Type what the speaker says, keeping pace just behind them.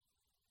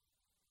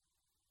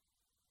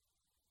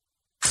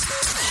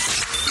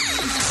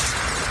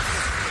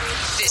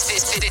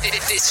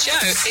This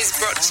show is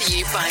brought to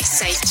you by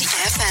Safety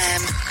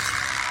FM.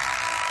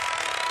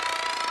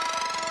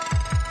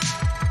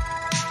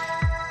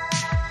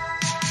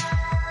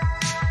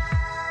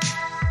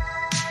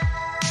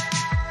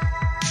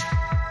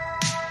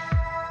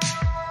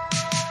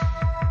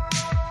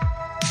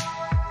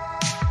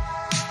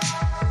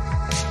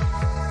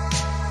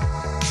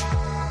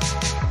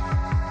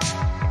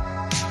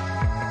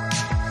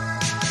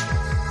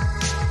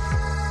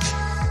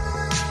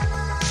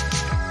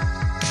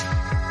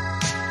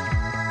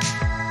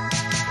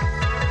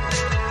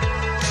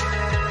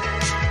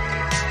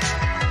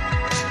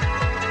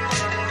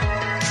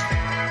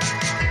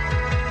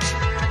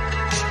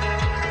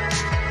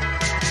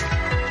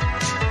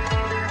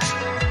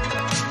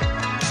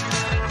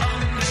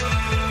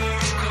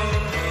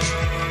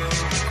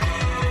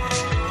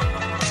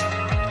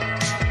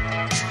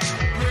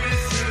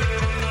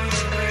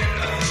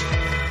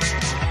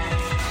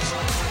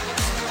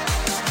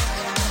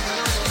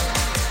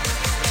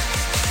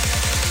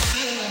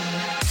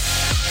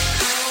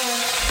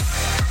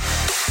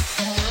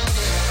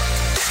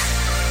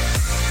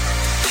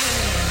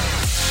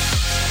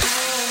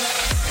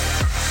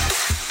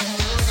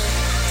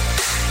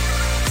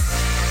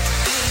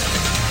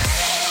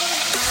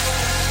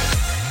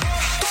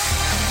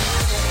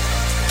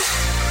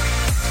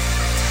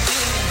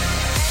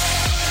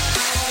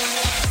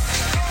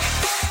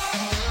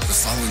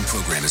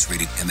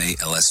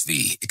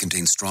 MALSV. It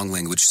contains strong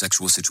language,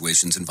 sexual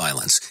situations, and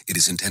violence. It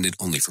is intended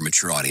only for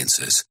mature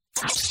audiences.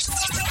 Finally,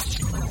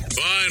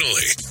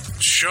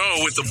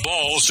 show with the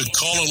balls to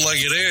call it like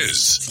it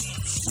is.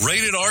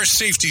 Rated R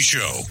Safety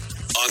Show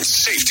on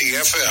Safety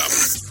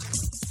FM.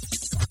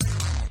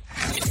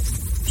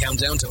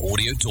 Countdown to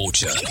audio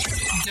torture.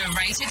 The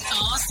Rated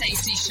R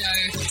Safety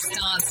Show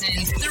starts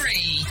in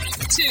 3,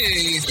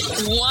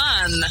 2,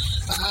 1.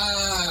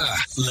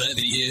 Let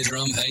the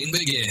eardrum pain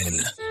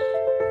begin.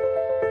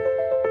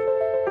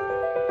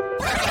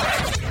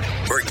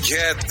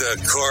 Forget the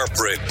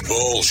corporate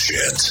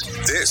bullshit.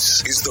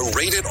 This is the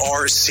Rated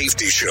R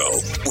Safety Show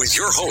with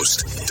your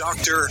host,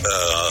 Dr.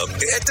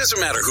 It doesn't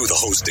matter who the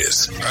host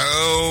is.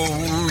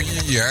 Oh,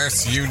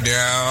 yes, you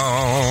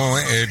know,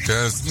 it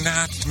does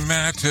not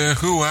matter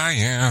who I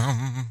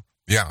am.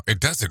 Yeah, it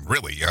doesn't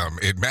really.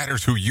 It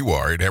matters who you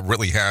are. It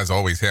really has,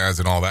 always has,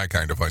 and all that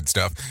kind of fun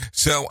stuff.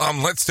 So,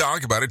 let's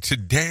talk about it.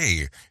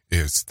 Today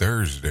is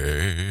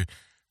Thursday,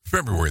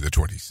 February the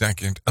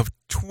 22nd of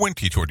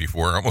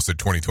 2024. I almost said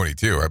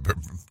 2022. I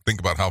think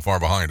about how far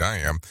behind I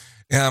am.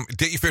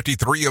 Day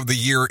 53 of the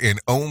year and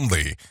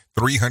only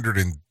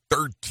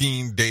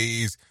 313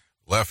 days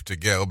left to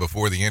go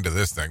before the end of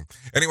this thing.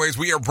 Anyways,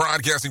 we are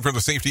broadcasting from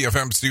the Safety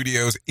FM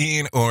studios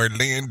in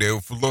Orlando,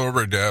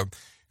 Florida,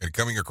 and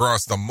coming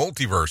across the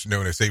multiverse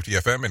known as Safety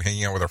FM and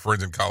hanging out with our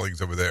friends and colleagues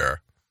over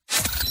there.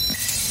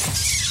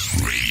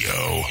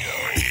 Radio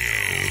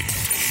in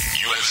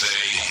USA,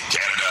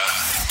 Canada,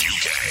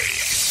 UK.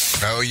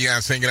 Oh,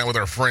 yes, hanging out with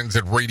our friends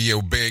at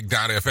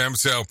RadioBig.fm.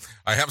 So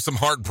I have some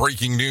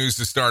heartbreaking news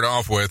to start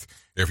off with.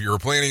 If you were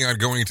planning on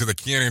going to the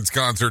Cannons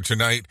concert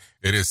tonight,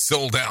 it is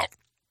sold out.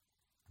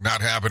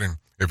 Not happening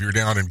if you're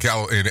down in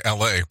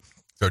LA.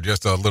 So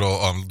just a little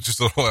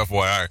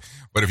FYI.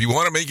 But if you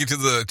want to make it to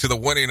the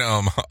one in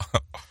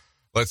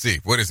let's see,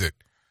 what is it?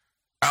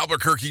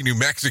 Albuquerque, New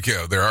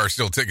Mexico. There are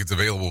still tickets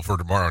available for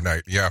tomorrow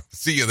night. Yeah,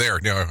 see you there.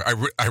 No,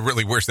 I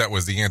really wish that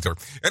was the answer.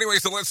 Anyway,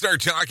 so let's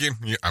start talking.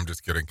 Yeah, I'm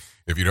just kidding.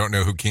 If you don't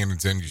know who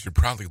Cannon's in, you should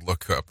probably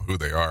look up who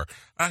they are.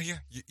 Yeah,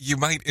 you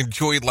might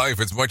enjoy life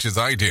as much as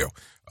I do.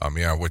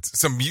 Yeah, with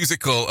some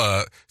musical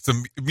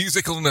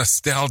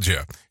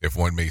nostalgia, if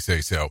one may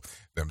say so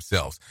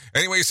themselves.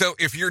 Anyway, so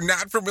if you're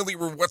not familiar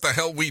with what the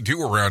hell we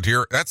do around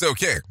here, that's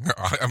okay.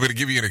 I'm going to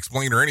give you an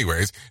explainer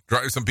anyways.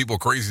 Drive some people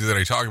crazy that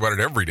I talk about it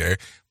every day.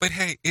 But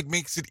hey, it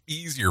makes it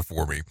easier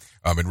for me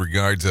in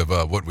regards of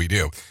what we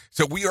do.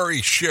 So we are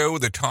a show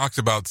that talks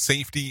about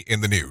safety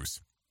in the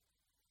news.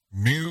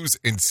 News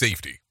and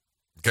safety.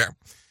 Okay?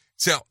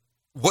 So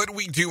what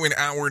we do in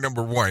hour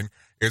number one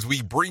is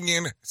we bring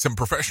in some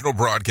professional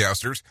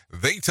broadcasters.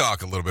 They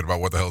talk a little bit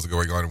about what the hell's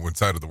going on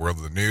inside of the world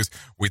of the news.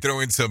 We throw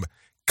in some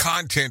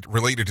content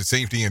related to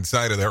safety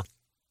inside of there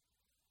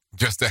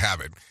just to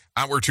have it.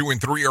 Hour 2 and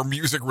 3 are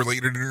music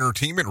related and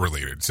entertainment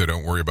related, so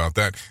don't worry about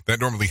that. That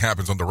normally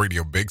happens on the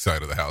Radio Big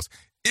side of the house.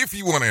 If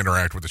you want to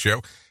interact with the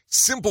show,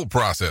 simple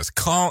process,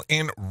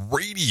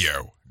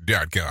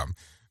 callinradio.com.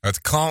 That's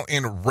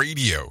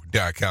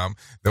callinradio.com.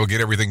 They'll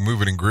get everything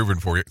moving and grooving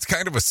for you. It's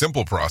kind of a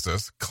simple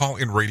process. Call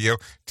in radio,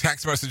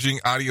 text messaging,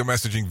 audio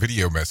messaging,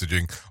 video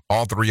messaging,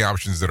 all three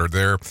options that are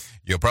there.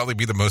 You'll probably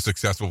be the most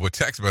successful with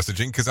text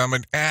messaging because I'm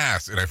an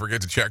ass and I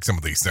forget to check some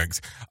of these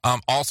things.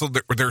 Also,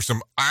 there's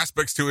some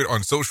aspects to it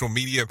on social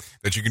media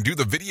that you can do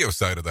the video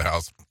side of the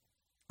house.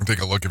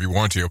 Take a look if you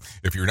want to,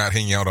 if you're not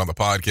hanging out on the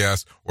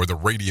podcast or the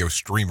radio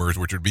streamers,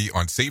 which would be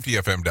on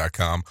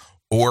safetyfm.com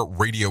or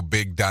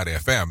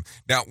radiobig.fm.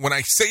 Now, when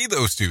I say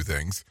those two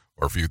things,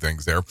 or a few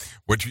things there,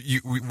 what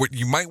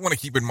you might want to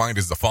keep in mind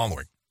is the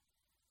following.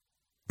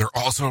 There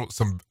are also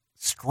some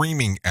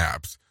streaming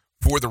apps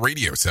for the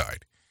radio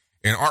side.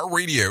 And our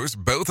radios,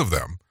 both of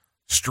them,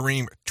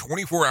 stream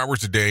 24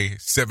 hours a day,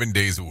 7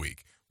 days a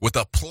week with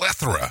a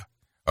plethora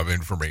of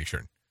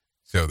information.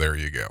 So there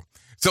you go.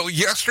 So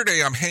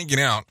yesterday I'm hanging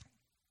out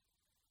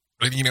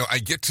and, I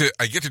get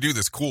to do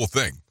this cool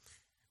thing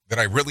that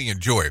I really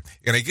enjoy,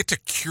 and I get to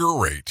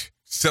curate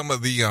some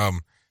of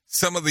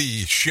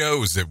the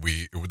shows that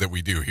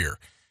we do here.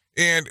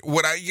 And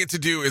what I get to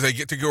do is I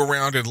get to go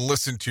around and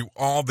listen to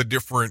all the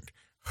different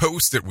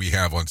hosts that we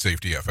have on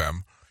Safety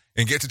FM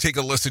and get to take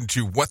a listen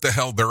to what the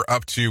hell they're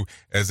up to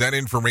as that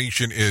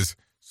information is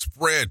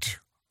spread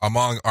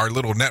among our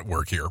little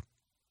network here.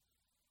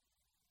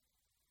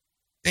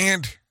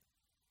 And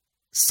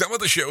some of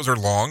the shows are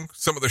long,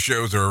 some of the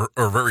shows are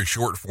very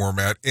short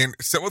format, and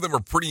some of them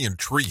are pretty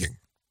intriguing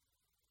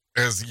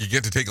as you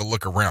get to take a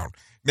look around.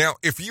 Now,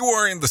 if you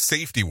are in the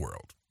safety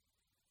world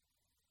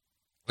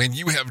and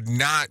you have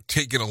not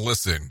taken a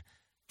listen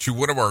to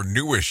one of our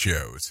newest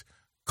shows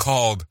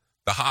called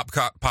the Hop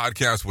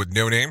Podcast with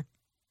No Name,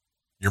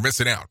 you're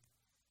missing out.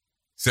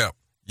 So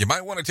you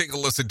might want to take a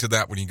listen to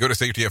that when you go to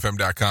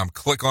safetyfm.com,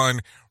 click on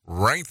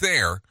right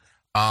there,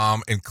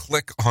 and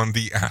click on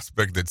the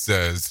aspect that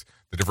says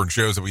the different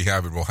shows that we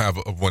have, and we'll have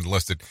one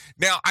listed.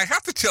 Now, I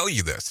have to tell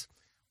you this.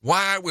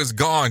 While I was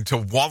gone to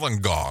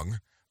Wollongong,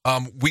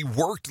 we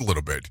worked a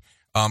little bit,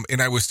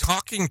 and I was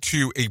talking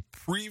to a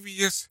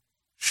previous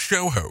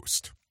show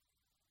host,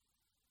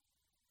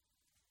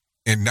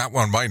 and not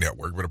on my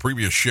network, but a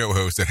previous show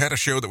host that had a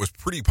show that was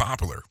pretty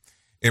popular.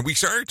 And we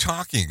started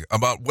talking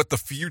about what the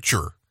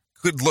future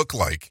could look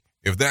like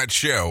if that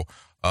show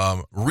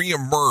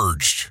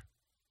reemerged.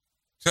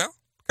 So,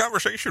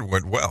 conversation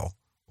went well.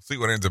 We'll see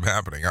what ends up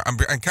happening. I'm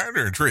kind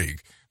of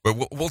intrigued, but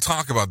we'll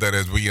talk about that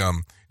as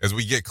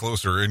we get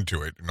closer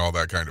into it and all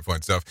that kind of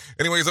fun stuff.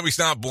 Anyways, let me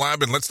stop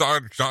blabbing. Let's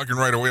start talking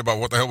right away about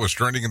what the hell was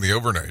trending in the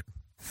overnight.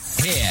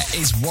 Here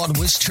is what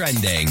was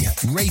trending.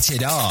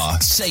 Rated R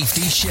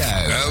Safety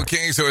Show.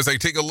 Okay, so as I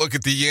take a look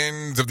at the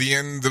ends of the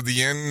ends of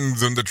the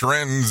ends and the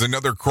trends,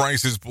 another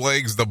crisis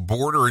plagues the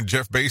border, and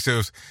Jeff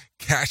Bezos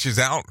cashes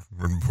out.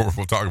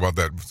 We'll talk about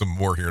that some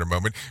more here in a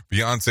moment.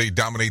 Beyonce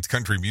dominates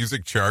country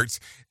music charts,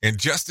 and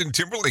Justin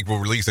Timberlake will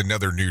release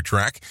another new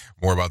track.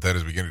 More about that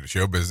as we get into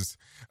show business.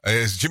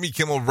 Is Jimmy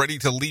Kimmel ready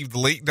to leave the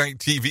late night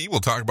TV?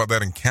 We'll talk about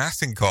that in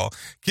Casting Call.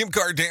 Kim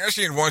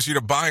Kardashian wants you to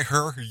buy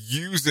her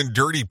used and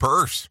dirty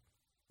purse.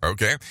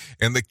 Okay.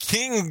 And the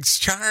King's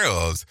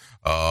Charles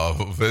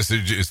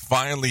visage is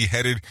finally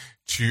headed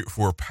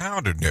for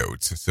pounded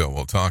notes. So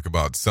we'll talk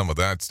about some of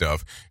that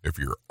stuff if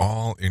you're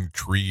all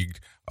intrigued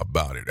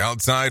about it.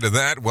 Outside of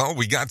that, well,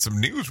 we got some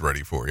news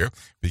ready for you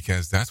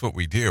because that's what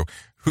we do.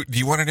 Do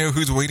you want to know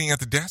who's waiting at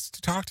the desk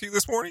to talk to you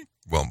this morning?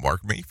 Well,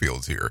 Mark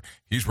Mayfield's here.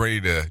 He's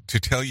ready to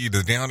tell you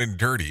the down and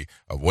dirty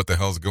of what the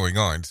hell's going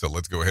on. So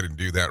let's go ahead and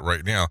do that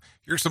right now.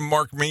 Here's some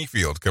Mark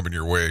Mayfield coming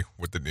your way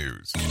with the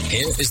news.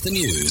 Here is the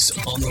news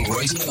on the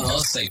Rated R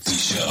Safety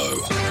Show.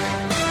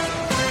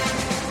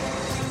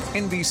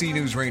 NBC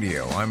News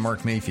Radio, I'm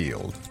Mark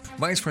Mayfield.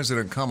 Vice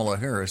President Kamala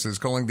Harris is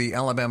calling the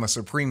Alabama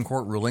Supreme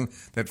Court ruling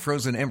that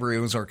frozen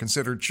embryos are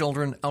considered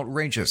children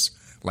outrageous.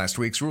 Last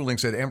week's ruling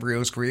said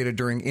embryos created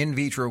during in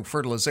vitro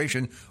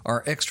fertilization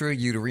are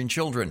extrauterine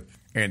children,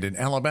 and in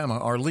Alabama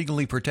are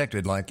legally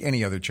protected like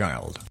any other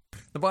child.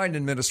 The Biden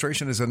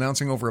administration is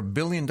announcing over $1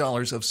 billion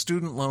of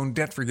student loan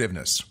debt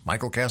forgiveness.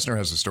 Michael Kastner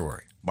has a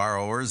story.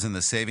 Borrowers in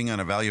the Saving on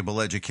a Valuable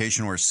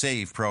Education or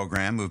SAVE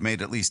program who've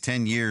made at least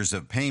 10 years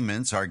of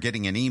payments are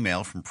getting an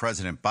email from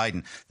President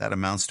Biden. That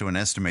amounts to an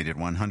estimated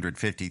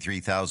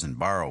 153,000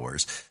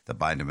 borrowers. The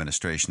Biden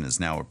administration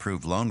has now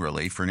approved loan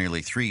relief for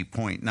nearly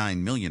 3.9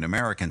 million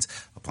Americans.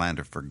 A plan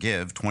to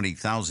forgive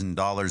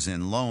 $20,000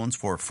 in loans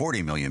for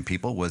 40 million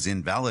people was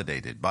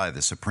invalidated by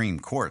the Supreme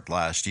Court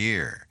last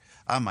year.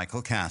 I'm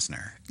Michael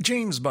Kastner.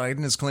 James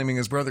Biden is claiming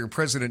his brother,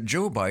 President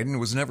Joe Biden,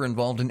 was never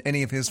involved in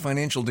any of his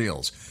financial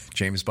deals.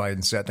 James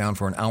Biden sat down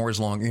for an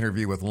hours-long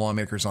interview with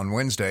lawmakers on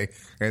Wednesday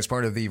as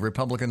part of the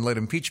Republican-led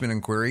impeachment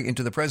inquiry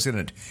into the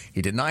president.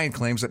 He denied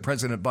claims that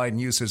President Biden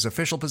used his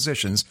official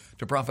positions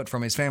to profit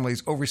from his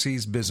family's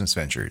overseas business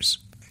ventures.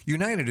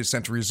 United is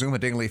set to resume a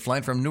daily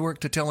flight from Newark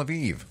to Tel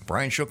Aviv.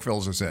 Brian Shook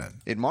fills us in.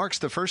 It marks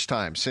the first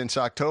time since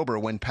October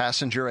when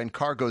passenger and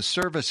cargo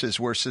services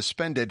were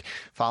suspended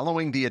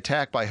following the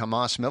attack by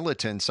Hamas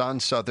militants on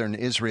southern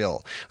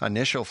Israel.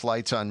 Initial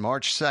flights on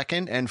March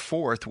 2nd and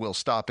 4th will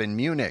stop in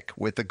Munich,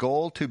 with the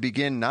goal to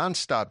begin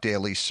nonstop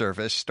daily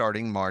service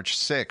starting March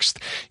 6th.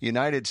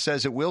 United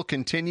says it will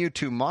continue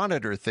to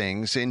monitor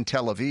things in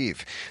Tel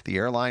Aviv. The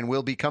airline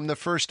will become the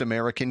first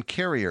American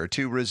carrier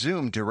to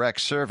resume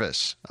direct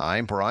service.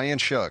 I'm Brian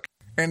Shook.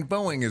 And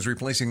Boeing is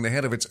replacing the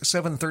head of its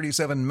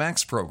 737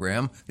 MAX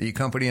program. The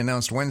company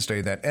announced Wednesday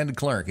that Ed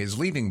Clark is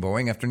leaving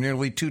Boeing after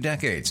nearly 2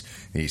 decades.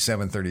 The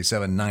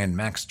 737-9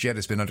 MAX jet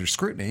has been under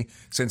scrutiny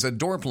since a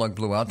door plug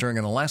blew out during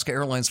an Alaska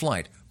Airlines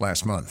flight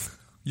last month.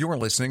 You're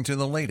listening to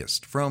the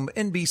latest from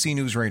NBC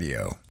News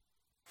Radio.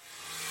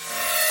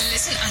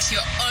 Listen at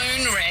your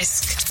own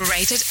risk.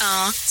 Rated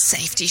R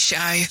Safety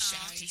Show.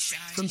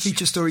 From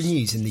Feature Story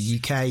News in the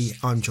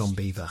UK, I'm John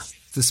Beaver.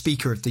 The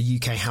Speaker of the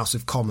UK House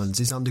of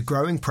Commons is under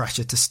growing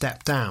pressure to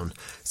step down,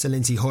 so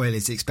Lindsay Hoyle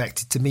is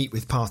expected to meet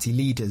with party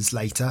leaders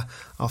later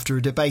after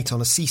a debate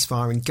on a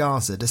ceasefire in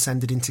Gaza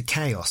descended into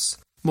chaos.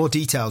 More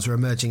details are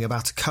emerging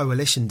about a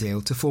coalition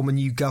deal to form a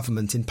new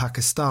government in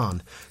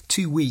Pakistan,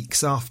 2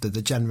 weeks after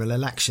the general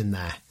election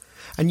there.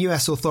 And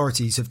US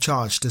authorities have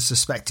charged a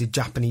suspected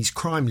Japanese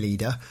crime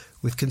leader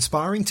with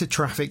conspiring to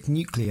traffic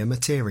nuclear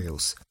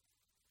materials.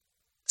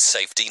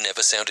 Safety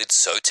never sounded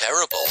so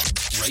terrible.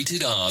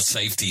 Rated R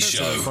Safety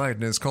President Show.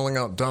 Biden is calling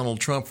out Donald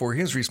Trump for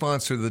his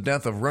response to the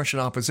death of Russian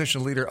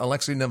opposition leader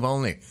Alexei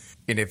Navalny.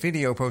 In a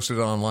video posted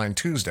online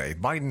Tuesday,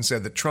 Biden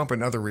said that Trump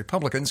and other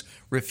Republicans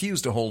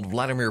refused to hold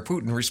Vladimir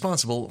Putin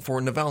responsible for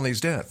Navalny's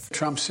death.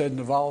 Trump said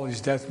Navalny's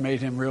death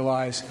made him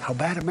realize how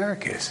bad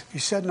America is. He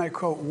said, and I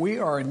quote, "We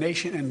are a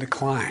nation in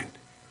decline,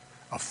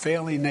 a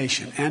failing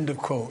nation," end of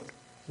quote.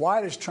 Why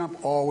does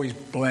Trump always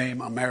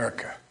blame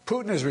America?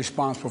 Putin is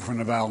responsible for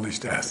Navalny's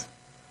death.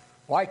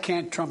 Why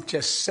can't Trump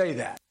just say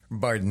that?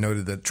 Biden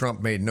noted that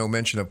Trump made no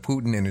mention of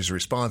Putin in his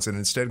response and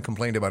instead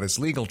complained about his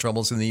legal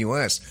troubles in the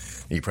U.S.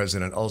 The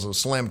president also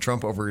slammed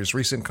Trump over his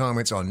recent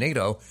comments on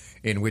NATO,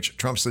 in which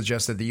Trump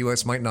suggested the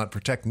U.S. might not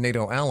protect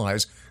NATO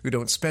allies who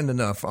don't spend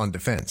enough on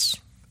defense.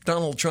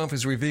 Donald Trump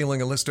is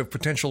revealing a list of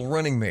potential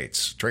running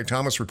mates. Trey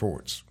Thomas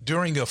reports.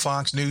 During a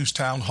Fox News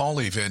town hall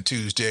event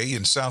Tuesday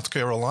in South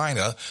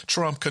Carolina,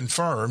 Trump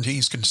confirmed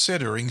he's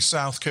considering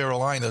South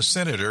Carolina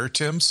Senator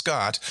Tim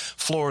Scott,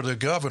 Florida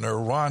Governor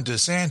Ron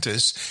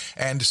DeSantis,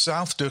 and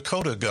South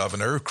Dakota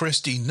Governor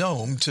Kristi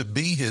Noem to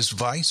be his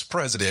vice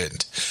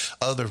president.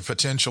 Other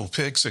potential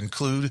picks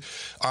include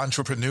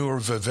entrepreneur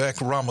Vivek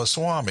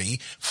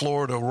Ramaswamy,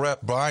 Florida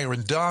Rep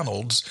Byron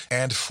Donalds,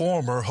 and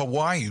former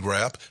Hawaii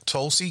Rep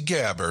Tulsi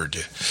Gabbard.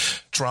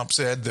 Trump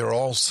said they're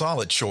all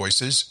solid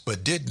choices,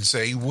 but didn't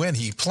say when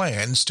he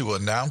plans to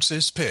announce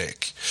his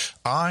pick.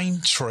 I'm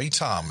Trey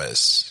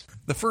Thomas.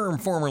 The firm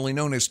formerly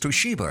known as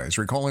Toshiba is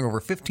recalling over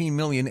 15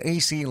 million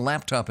AC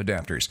laptop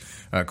adapters.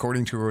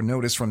 According to a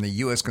notice from the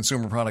U.S.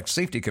 Consumer Product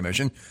Safety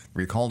Commission,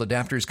 recalled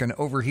adapters can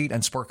overheat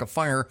and spark a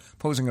fire,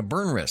 posing a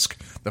burn risk.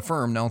 The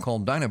firm, now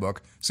called Dynabook,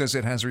 says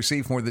it has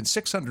received more than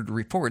 600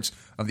 reports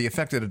of the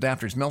affected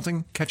adapters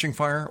melting, catching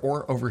fire,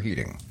 or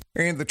overheating.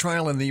 And the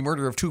trial in the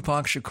murder of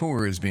Tupac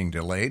Shakur is being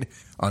delayed.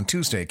 On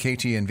Tuesday,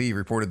 KTNV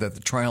reported that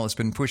the trial has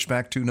been pushed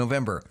back to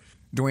November.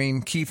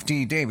 Dwayne Keefe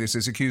D. Davis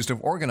is accused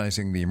of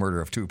organizing the murder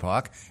of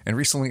Tupac and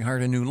recently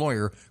hired a new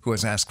lawyer who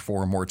has asked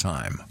for more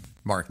time.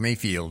 Mark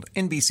Mayfield,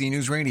 NBC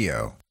News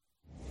Radio.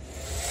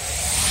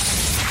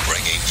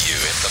 Bringing you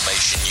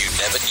information you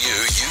never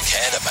knew you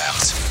cared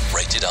about.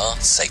 Rated R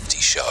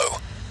Safety Show.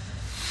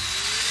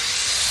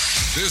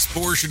 This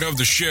portion of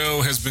the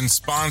show has been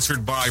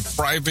sponsored by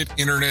Private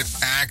Internet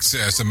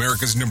Access,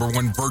 America's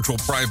 #1 virtual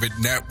private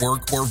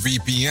network, or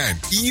VPN.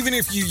 Even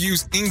if you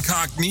use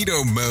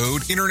incognito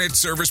mode, Internet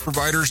Service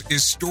Providers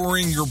is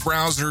storing your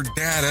browser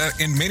data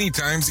and many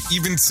times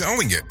even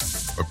selling it.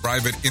 But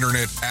Private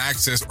Internet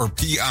Access, or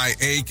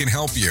PIA, can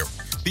help you.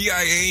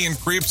 PIA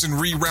encrypts and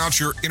reroutes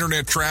your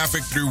internet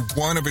traffic through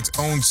one of its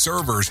own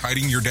servers,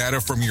 hiding your data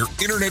from your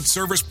internet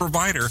service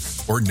provider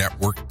or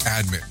network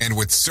admin. And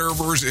with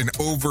servers in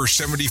over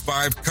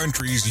 75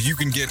 countries, you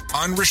can get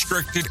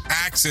unrestricted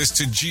access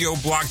to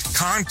geo-blocked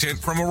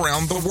content from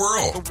around the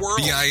world.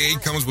 PIA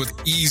comes with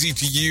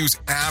easy-to-use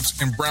apps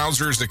and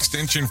browsers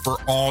extension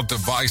for all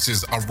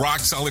devices, a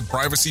rock-solid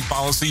privacy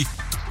policy,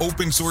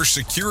 open source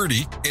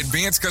security,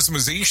 advanced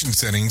customization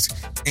settings,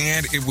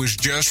 and it was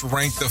just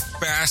ranked the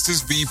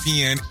fastest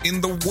VPN in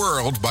the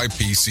world by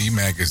PC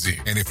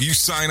Magazine. And if you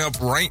sign up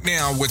right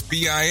now with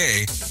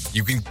PIA,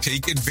 you can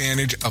take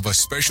advantage of a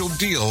special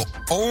deal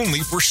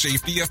only for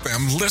Safety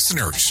FM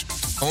listeners.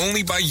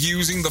 Only by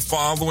using the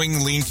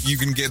following link, you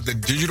can get the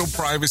digital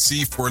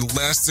privacy for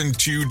less than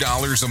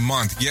 $2 a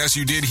month. Yes,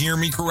 you did hear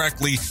me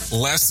correctly.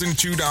 Less than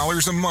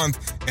 $2 a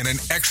month and an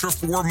extra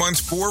 4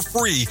 months for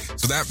free.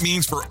 So that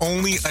means for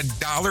only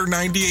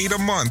 $1.98 a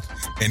month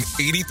and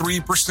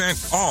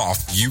 83%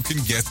 off, you can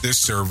get this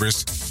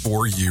service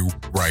for you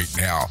right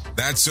now.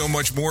 That's so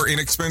much more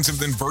inexpensive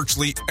than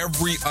virtually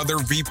every other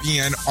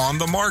VPN on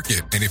the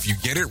market. And if you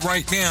get it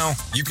right now,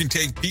 you can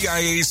take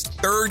PIA's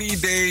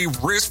 30-day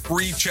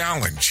risk-free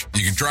challenge.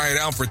 You can try it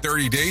out for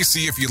 30 days,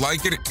 see if you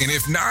like it, and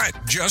if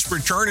not, just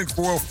return it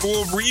for a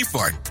full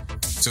refund.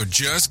 So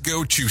just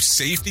go to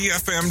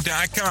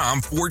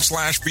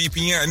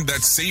safetyfm.com/VPN.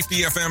 That's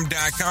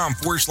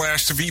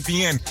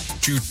safetyfm.com/VPN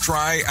to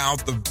try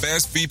out the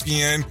best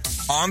VPN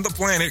on the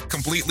planet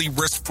completely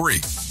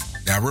risk-free.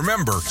 Now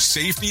remember,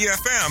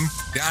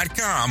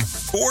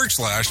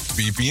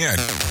 safetyfm.com/VPN.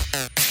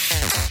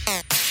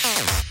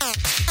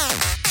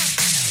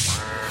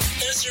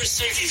 Is your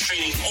safety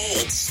training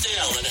old,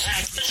 stale, and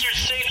hacked? Is your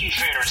safety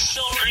trainer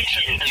still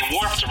preaching a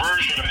warped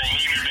version of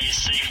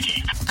behavior-based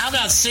safety? How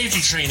about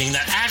safety training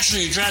that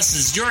actually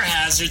addresses your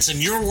hazards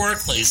in your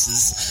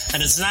workplaces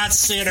and is not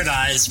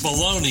standardized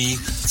baloney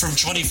from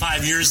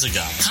 25 years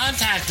ago?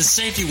 Contact the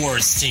Safety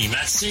Wars team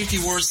at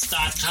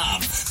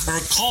safetywars.com or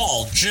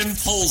call Jim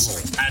Posel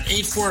at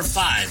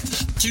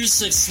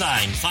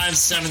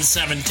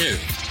 269-5772.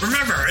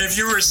 Remember, if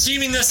you're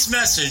receiving this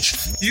message,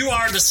 you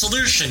are the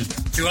solution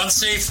to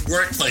unsafe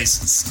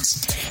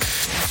workplaces.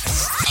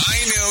 I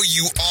know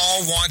you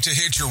all want to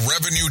hit your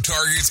revenue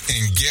targets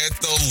and get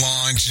the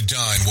launch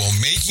done. Well,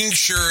 making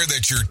sure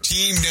that your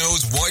team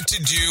knows what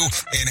to do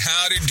and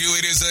how to do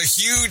it is a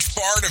huge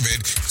part of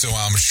it. So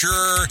I'm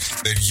sure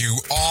that you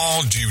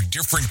all do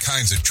different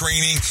kinds of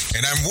training,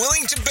 and I'm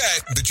willing to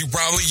bet that you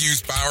probably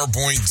use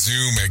PowerPoint,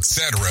 Zoom,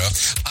 etc.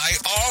 I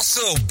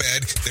also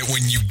bet that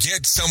when you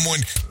get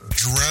someone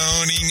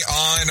droning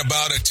on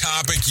about a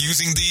topic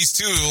using these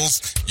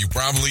tools, you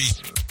probably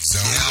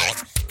zone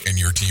out. And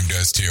your team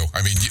does too.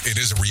 I mean, it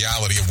is a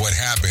reality of what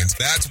happens.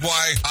 That's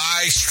why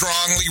I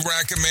strongly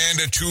recommend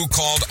a tool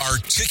called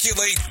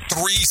Articulate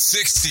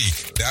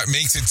 360. That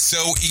makes it so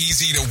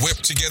easy to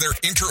whip together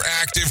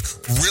interactive,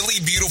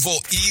 really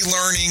beautiful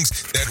e-learnings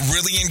that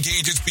really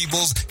engages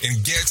people and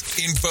gets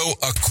info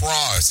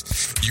across.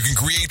 You can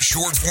create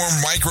short-form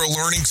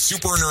micro-learning,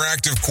 super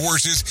interactive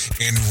courses,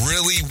 and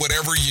really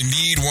whatever you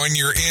need when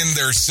you're in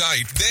their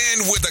site.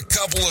 Then with a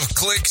couple of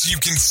clicks,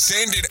 you can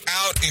send it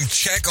out and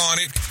check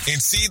on it and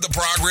see the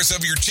progress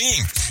of your team.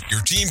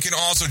 Your team can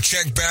also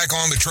check back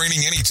on the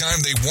training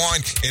anytime they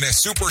want in a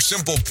super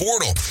simple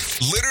portal.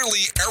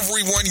 Literally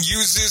everyone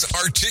uses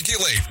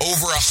Articulate.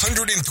 Over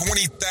 120,000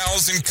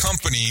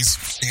 companies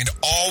and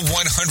all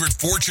 100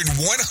 Fortune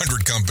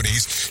 100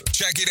 companies.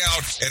 Check it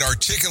out at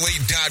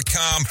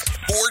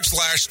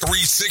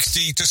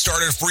articulate.com/360 to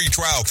start a free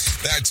trial.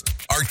 That's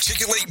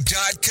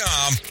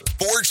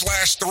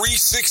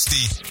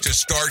articulate.com/360 to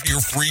start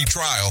your free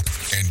trial.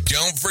 And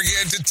don't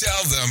forget to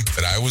tell them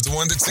that I was the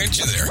one that sent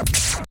you there.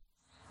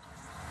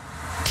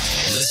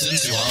 Listen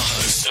to our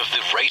host of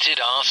the Rated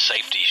R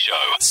Safety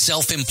Show.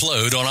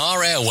 Self-implode on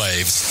our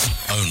airwaves.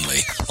 Only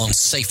on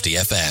Safety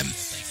FM.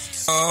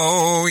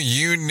 Oh,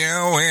 you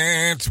know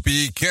it,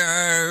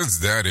 because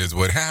that is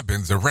what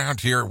happens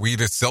around here. We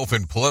just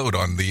self-implode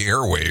on the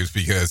airwaves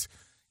because,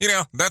 you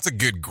know, that's a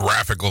good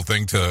graphical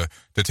thing to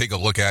take a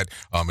look at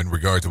in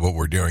regard to what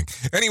we're doing.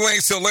 Anyway,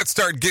 so let's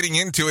start getting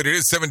into it. It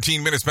is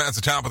 17 minutes past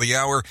the top of the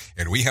hour,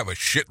 and we have a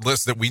shit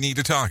list that we need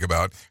to talk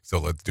about. So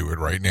let's do it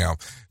right now.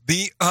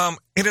 The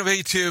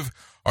innovative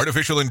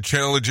artificial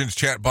intelligence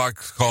chat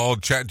box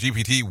called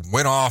ChatGPT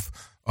went off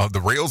the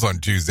rails on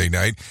Tuesday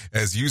night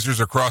as users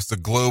across the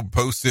globe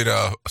posted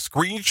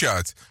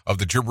screenshots of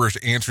the gibberish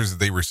answers that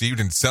they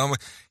received. In some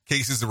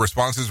cases, the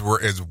responses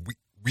were as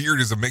weird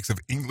as a mix of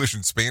English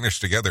and Spanish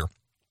together,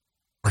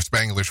 or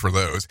Spanglish for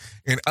those.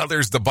 In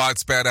others, the bot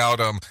spat out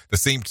the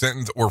same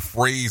sentence or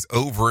phrase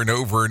over and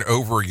over and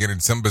over again.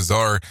 There's some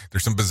bizarre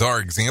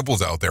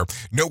examples out there.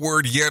 No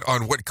word yet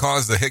on what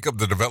caused the hiccup.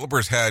 The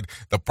developers had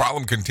the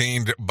problem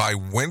contained by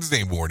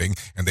Wednesday morning,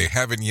 and they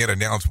haven't yet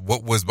announced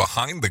what was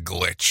behind the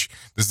glitch.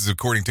 This is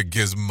according to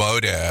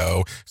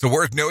Gizmodo. So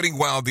worth noting,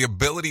 while the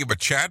ability of a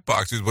chat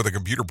box with a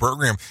computer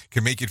program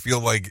can make it feel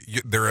like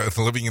they're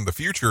living in the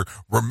future,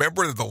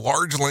 remember that the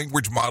large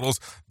language models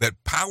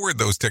that power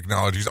those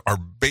technologies are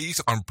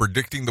based on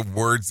predicting the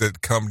words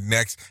that come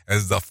next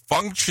as the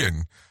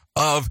function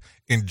of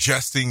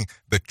ingesting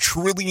the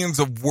trillions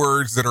of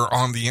words that are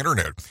on the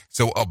internet.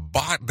 So a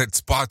bot that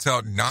spots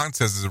out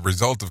nonsense as a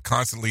result of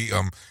constantly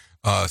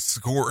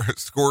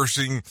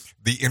scourging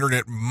the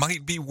internet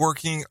might be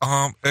working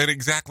at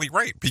exactly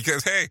right,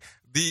 because hey,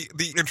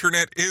 the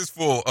internet is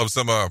full of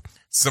some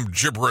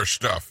gibberish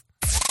stuff.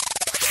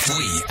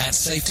 We at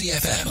Safety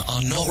FM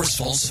are not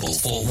responsible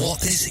for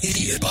what this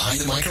idiot behind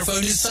the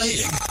microphone is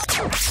saying.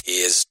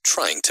 He is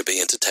trying to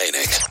be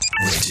entertaining.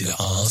 Rated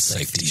R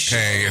Safety Show.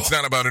 Hey, it's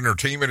not about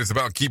entertainment, it's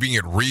about keeping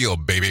it real,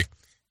 baby.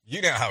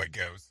 You know how it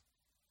goes.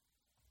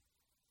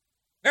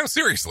 No,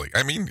 seriously.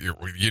 I mean,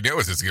 you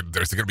know there's going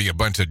to be a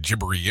bunch of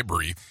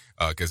gibbery,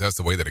 because that's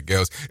the way that it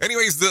goes.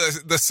 Anyways,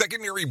 the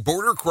secondary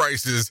border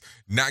crisis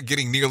not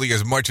getting nearly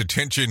as much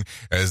attention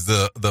as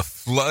the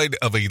flood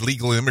of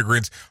illegal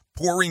immigrants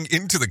pouring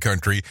into the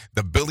country,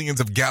 the billions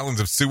of gallons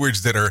of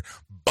sewage that are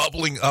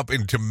bubbling up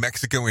into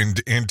Mexico and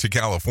into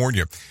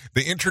California.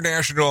 The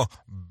International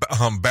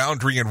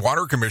Boundary and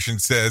Water Commission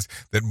says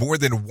that more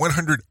than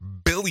 100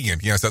 billion,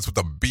 yes, that's with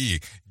a B,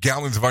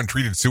 gallons of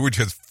untreated sewage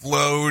has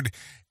flowed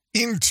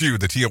into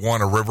the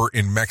Tijuana River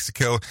in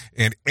Mexico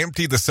and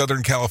emptied the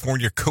Southern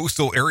California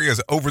coastal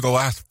areas over the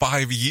last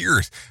 5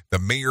 years. The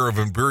mayor of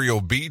Imperial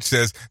Beach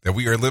says that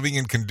we are living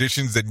in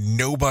conditions that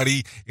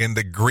nobody in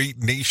the great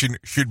nation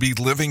should be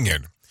living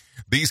in.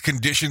 These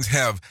conditions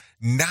have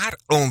not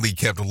only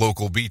kept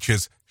local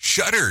beaches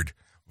shuttered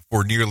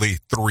for nearly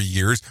 3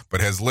 years,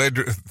 but has led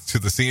to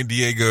the San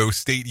Diego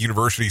State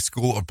University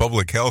School of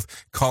Public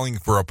Health calling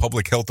for a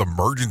public health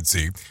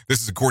emergency.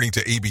 This is according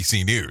to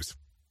ABC News.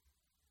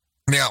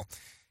 Now,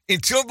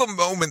 until the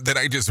moment that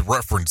I just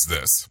referenced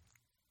this,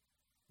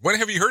 when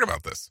have you heard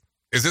about this?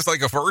 Is this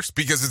like a first?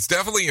 Because it's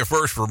definitely a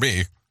first for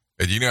me,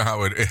 and you know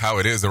how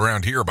it is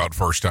around here about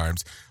first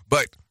times.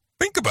 But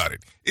think about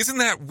it. Isn't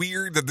that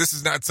weird that this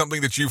is not something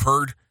that you've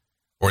heard,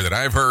 or that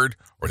I've heard,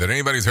 or that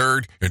anybody's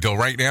heard until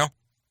right now?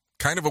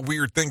 Kind of a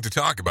weird thing to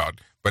talk about.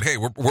 But hey,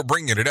 we're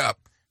bringing it up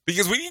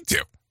because we need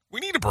to. We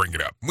need to bring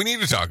it up. We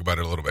need to talk about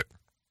it a little bit.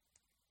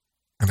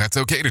 And that's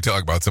okay to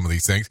talk about some of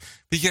these things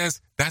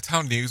because that's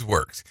how news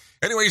works.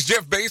 Anyways,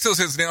 Jeff Bezos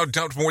has now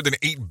dumped more than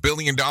 $8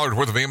 billion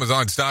worth of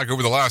Amazon stock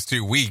over the last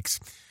 2 weeks.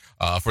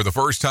 For the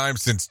first time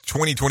since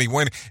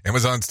 2021,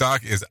 Amazon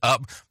stock is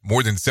up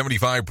more than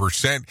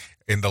 75%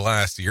 in the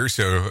last year.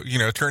 So,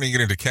 turning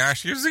it into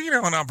cash is,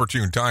 an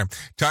opportune time.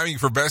 Timing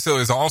for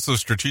Bezos is also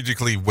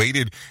strategically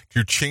weighted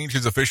to change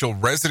his official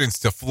residence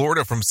to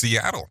Florida from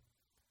Seattle.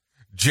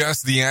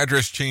 Just the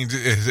address change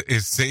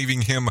is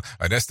saving him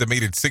an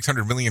estimated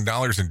 $600 million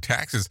in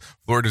taxes.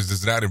 Florida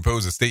does not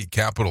impose a state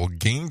capital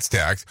gains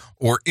tax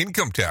or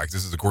income tax.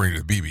 This is according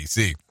to the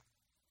BBC.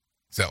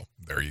 So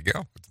there you go.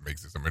 It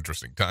makes it some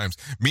interesting times.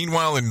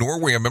 Meanwhile, in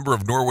Norway, a member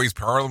of Norway's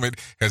parliament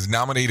has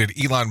nominated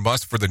Elon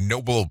Musk for the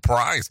Nobel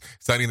Prize,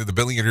 citing that the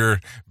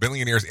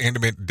billionaire's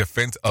adamant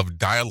defense of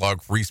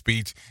dialogue, free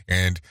speech,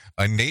 and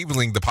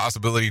enabling the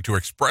possibility to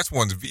express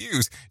one's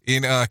views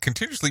in a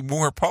continuously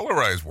more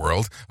polarized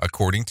world,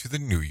 according to the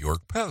New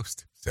York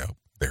Post. So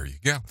there you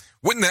go.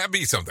 Wouldn't that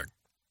be something?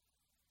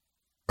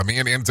 The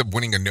man ends up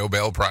winning a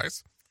Nobel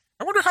Prize.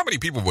 I wonder how many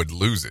people would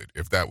lose it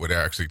if that would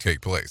actually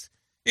take place.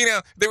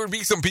 There would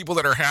be some people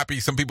that are happy,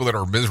 some people that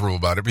are miserable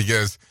about it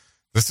because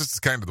this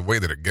is kind of the way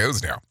that it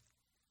goes now.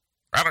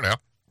 I don't know.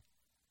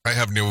 I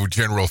have no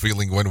general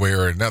feeling one way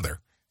or another.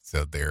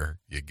 So there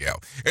you go.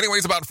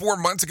 Anyways, about 4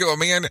 months ago, a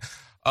man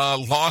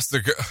lost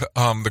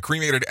the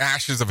cremated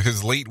ashes of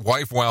his late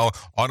wife while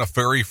on a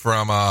ferry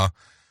from an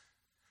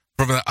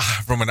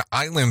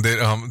island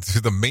that to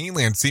the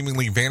mainland,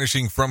 seemingly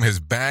vanishing from his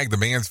bag. The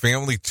man's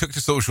family took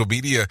to social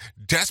media,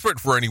 desperate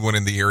for anyone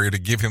in the area to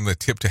give him the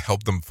tip to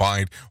help them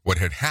find what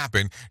had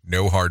happened.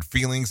 No hard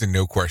feelings and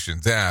no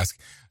questions asked.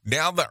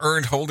 Now the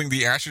urn holding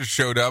the ashes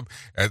showed up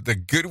at the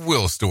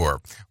Goodwill store.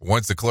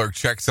 Once the clerk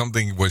checked,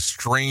 something was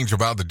strange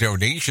about the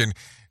donation.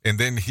 And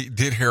then she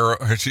did her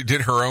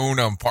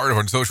own part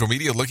on social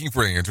media looking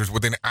for answers.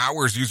 Within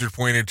hours, users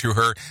pointed to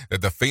her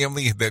that the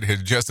family that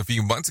had just a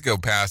few months ago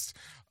passed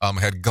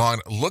had gone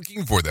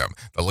looking for them.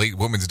 The late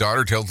woman's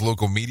daughter tells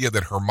local media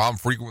that her mom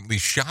frequently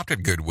shopped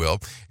at Goodwill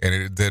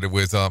and that it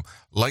was a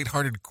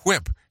lighthearted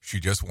quip. She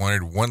just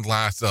wanted one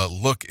last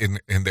look in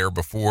there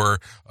before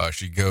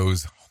she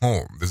goes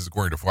home. This is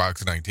according to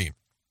Fox 19.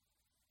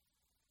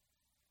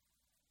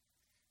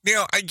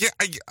 Now,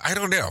 I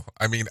don't know.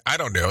 I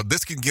don't know.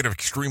 This can get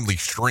extremely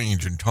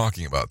strange in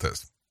talking about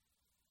this.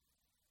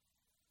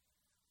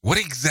 What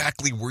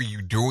exactly were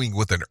you doing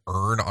with an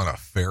urn on a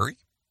ferry?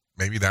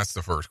 Maybe that's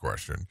the first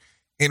question.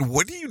 And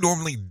what do you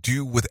normally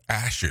do with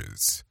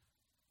ashes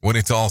when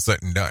it's all said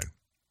and done?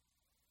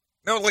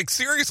 No,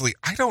 seriously,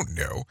 I don't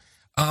know.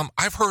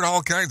 I've heard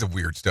all kinds of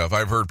weird stuff.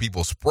 I've heard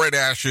people spread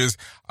ashes.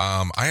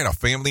 I had a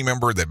family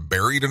member that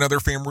buried another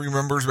family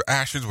member's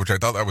ashes, which I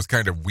thought that was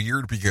kind of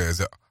weird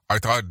because I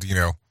thought,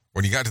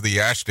 when you got to the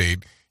ash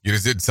state, you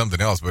just did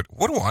something else. But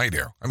what do? I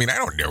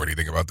don't know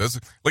anything about this.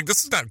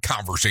 This is not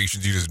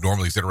conversations you just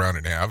normally sit around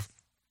and have.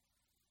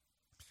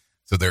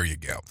 So there you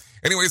go.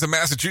 Anyways, a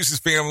Massachusetts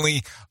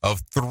family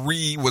of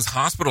 3 was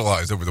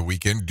hospitalized over the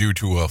weekend due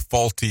to a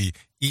faulty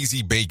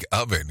Easy Bake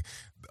Oven.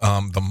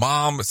 The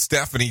mom,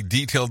 Stephanie,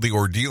 detailed the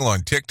ordeal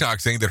on TikTok,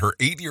 saying that her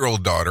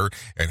 8-year-old daughter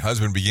and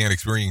husband began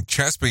experiencing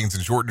chest pains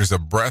and shortness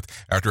of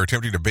breath after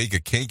attempting to bake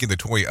a cake in the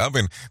toy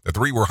oven. The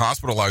 3 were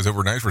hospitalized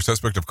overnight for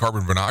suspect of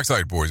carbon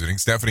monoxide poisoning.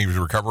 Stephanie was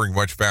recovering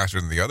much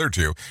faster than the other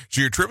 2.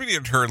 She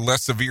attributed her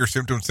less severe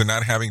symptoms to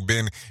not having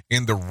been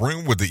in the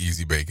room with the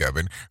Easy Bake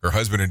Oven. Her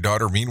husband and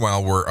daughter,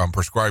 meanwhile, were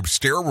prescribed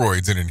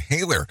steroids and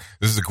inhaler.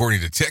 This is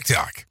according to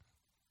TikTok.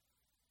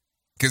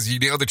 Because you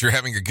know that you're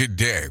having a good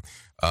day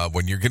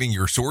when you're getting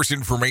your source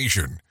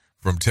information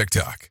from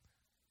TikTok.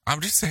 I'm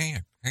just saying,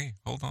 hey,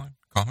 hold on,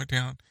 calm it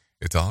down.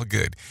 It's all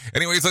good.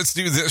 Anyways, let's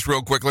do this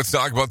real quick. Let's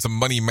talk about some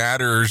money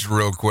matters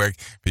real quick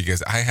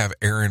because I have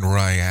Aaron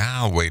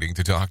Royale waiting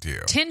to talk to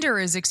you. Tinder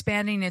is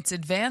expanding its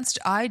advanced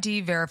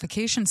ID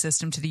verification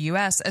system to the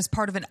U.S. as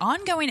part of an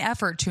ongoing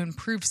effort to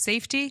improve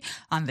safety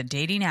on the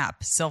dating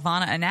app.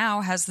 Silvana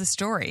Anau has the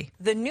story.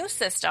 The new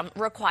system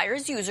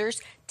requires users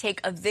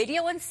take a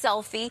video and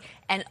selfie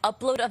and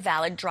upload a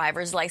valid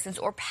driver's license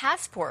or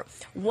passport.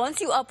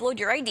 Once you upload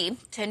your ID,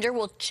 Tinder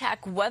will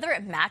check whether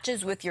it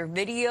matches with your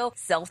video,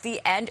 selfie,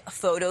 and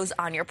photos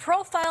on your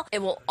profile.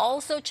 It will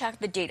also check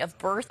the date of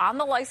birth on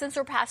the license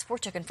or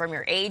passport to confirm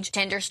your age.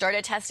 Tinder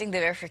started testing the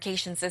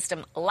verification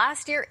system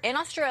last year in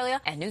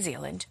Australia and New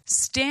Zealand.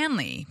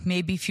 Stanley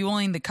may be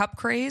fueling the cup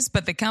craze,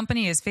 but the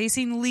company is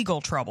facing legal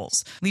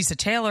troubles. Lisa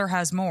Taylor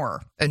has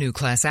more. A new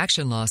class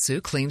action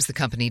lawsuit claims the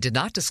company did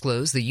not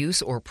disclose the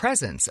use or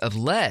presence of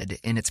lead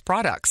in its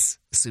products.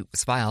 The suit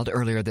was filed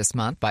earlier this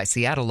month by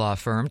Seattle law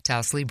firm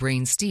Towsley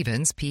Breen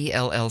Stevens,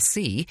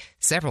 PLLC.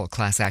 Several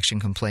class action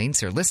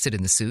complaints are listed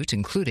in the suit,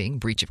 including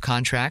breach of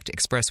contract,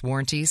 express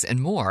warranties, and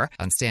more.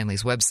 On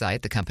Stanley's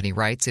website, the company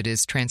writes it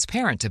is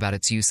transparent about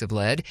its use of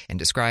lead and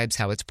describes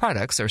how its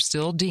products are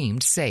still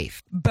deemed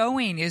safe.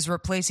 Boeing is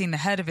replacing the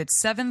head of its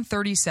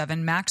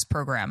 737 MAX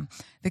program.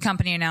 The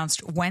company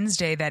announced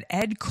Wednesday that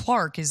Ed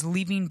Clark is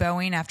leaving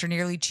Boeing after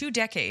nearly 2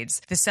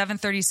 decades. The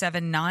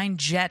 737-9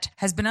 jet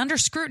has been under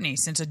scrutiny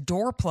since a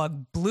door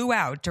plug blew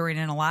out during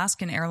an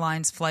Alaskan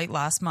Airlines flight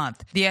last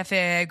month. The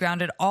FAA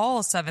grounded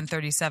all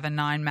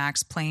 737-9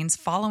 MAX planes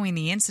following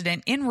the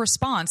incident. In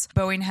response,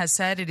 Boeing has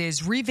said it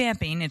is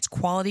revamping its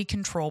quality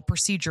control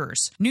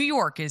procedures. New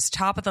York is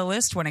top of the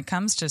list when it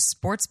comes to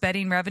sports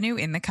betting revenue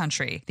in the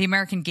country. The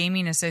American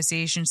Gaming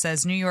Association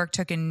says New York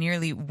took in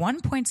nearly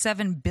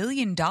 $1.7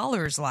 billion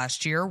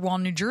last year, while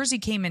New Jersey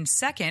came in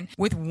second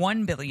with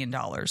 $1 billion.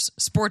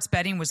 Sports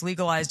betting was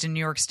legalized in New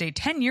York State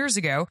 10 years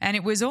ago, and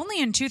it was only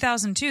in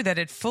 2002 that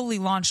it fully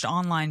launched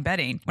online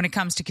betting. When it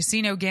comes to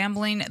casino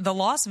gambling, the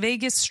Las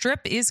Vegas Strip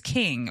is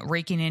king,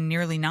 raking in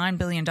nearly $9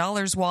 billion,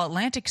 while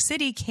Atlantic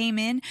City came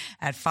in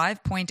at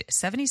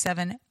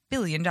 $5.77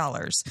 billion.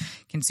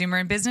 Consumer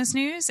and business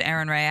news,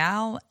 Aaron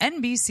Rayal,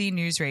 NBC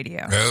News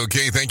Radio.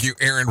 Okay, thank you,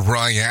 Aaron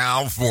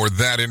Rayal, for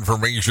that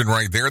information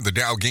right there. The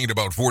Dow gained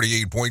about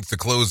 48 points to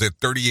close at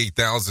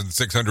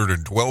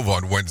 38,612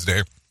 on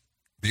Wednesday.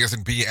 The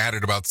S&P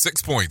added about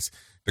 6 points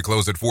to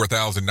close at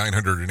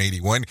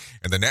 4,981,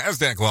 and the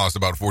NASDAQ lost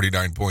about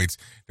 49 points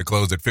to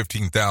close at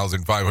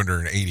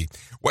 15,580.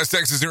 West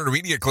Texas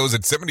Intermediate closed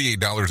at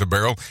 $78 a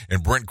barrel,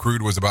 and Brent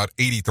crude was about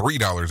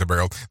 $83 a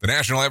barrel. The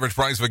national average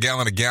price of a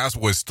gallon of gas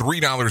was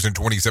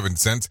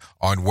 $3.27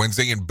 on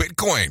Wednesday, and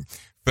Bitcoin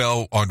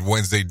fell on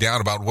Wednesday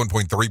down about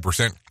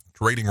 1.3%,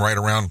 trading right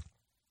around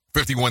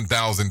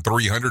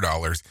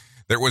 $51,300.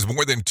 There was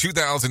more than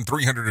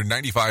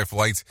 2,395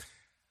 flights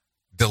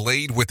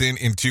delayed within,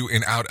 into,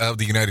 and out of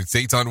the United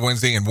States on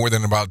Wednesday, and more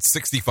than about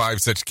 65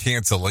 such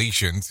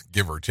cancellations,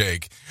 give or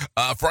take.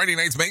 Friday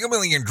night's Mega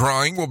Million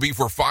drawing will be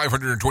for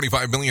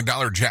 $525 million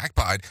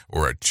jackpot,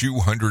 or a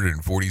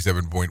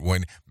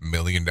 $247.1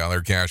 million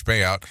cash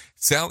payout.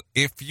 Sell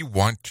if you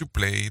want to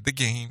play the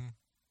game.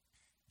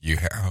 You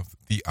have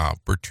the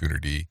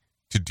opportunity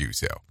to do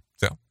so.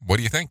 So, what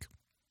do you think?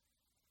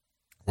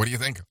 What do you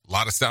think? A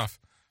lot of stuff.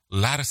 A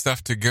lot of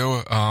stuff to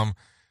go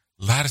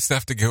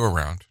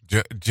around.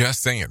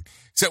 Just saying.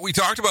 So we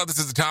talked about this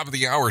at the top of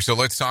the hour, so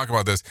let's talk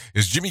about this.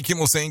 Is Jimmy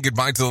Kimmel saying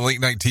goodbye to the late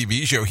night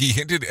TV show? He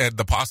hinted at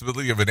the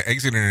possibility of an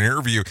exit in an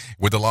interview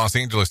with the Los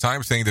Angeles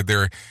Times, saying that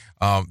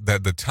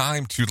that the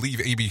time to leave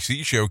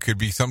ABC show could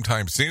be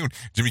sometime soon.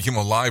 Jimmy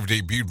Kimmel Live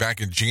debuted back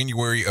in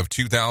January of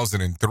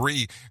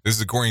 2003. This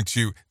is according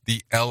to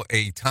the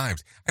LA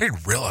Times. I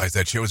didn't realize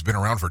that show has been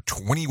around for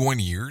 21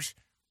 years.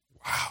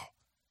 Wow.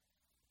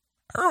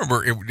 I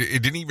remember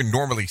it didn't even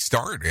normally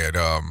start at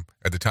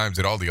the times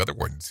that all the other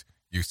ones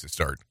used to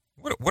start.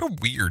 What a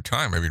weird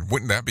time. I mean,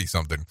 wouldn't that be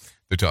something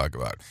to talk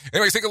about?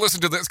 Anyways, take a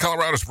listen to this.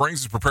 Colorado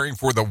Springs is preparing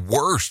for the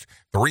worst.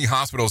 3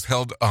 hospitals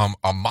held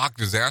a mock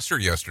disaster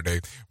yesterday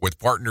with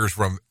partners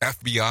from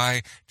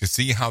FBI to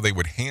see how they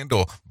would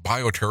handle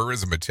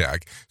bioterrorism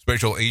attack.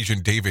 Special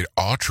Agent David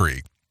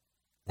Autry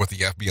with the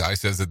FBI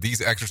says that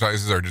these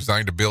exercises are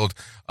designed to build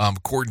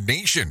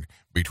coordination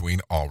between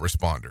all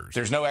responders.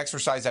 There's no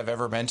exercise I've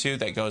ever been to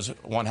that goes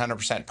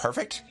 100%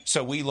 perfect.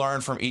 So we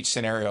learn from each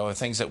scenario of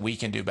things that we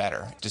can do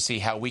better to see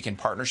how we can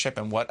partnership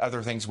and what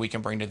other things we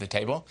can bring to the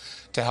table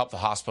to help the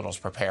hospitals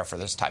prepare for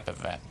this type of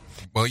event.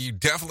 Well, you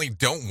definitely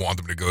don't want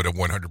them to go to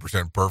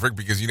 100% perfect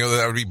because you know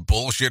that would be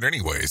bullshit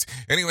anyways.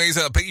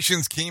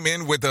 Patients came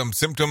in with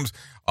symptoms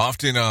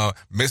often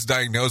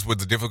misdiagnosed with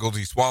the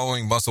difficulty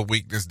swallowing, muscle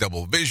weakness,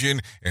 double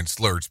vision, and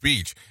slurred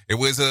speech. It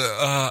was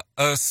a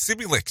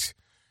simulant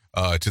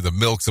to the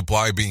milk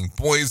supply being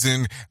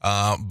poisoned,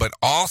 but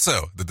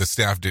also that the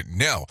staff didn't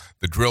know.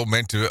 The drill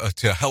meant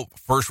to help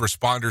first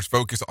responders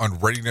focus on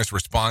readiness,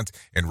 response,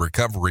 and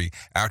recovery.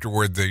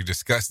 Afterward, they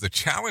discussed the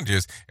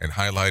challenges and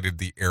highlighted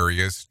the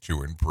areas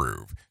to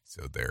improve.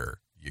 So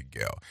there you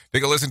go.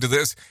 Take a listen to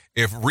this.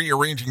 If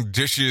rearranging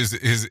dishes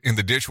is in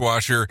the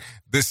dishwasher,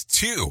 this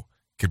too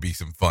could be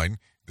some fun.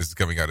 This is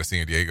coming out of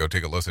San Diego.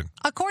 Take a listen.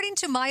 According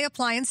to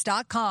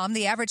myappliance.com,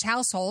 the average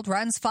household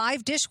runs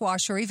 5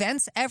 dishwasher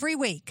events every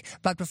week.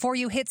 But before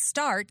you hit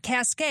start,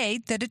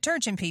 Cascade, the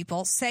detergent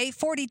people, say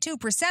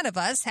 42% of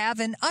us have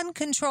an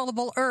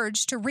uncontrollable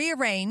urge to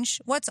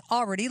rearrange what's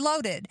already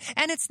loaded.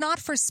 And it's not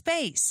for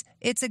space.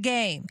 It's a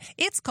game.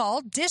 It's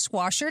called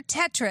Dishwasher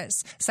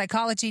Tetris.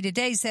 Psychology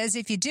Today says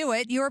if you do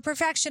it, you're a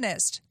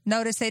perfectionist.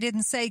 Notice they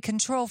didn't say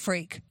control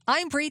freak.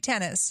 I'm Bree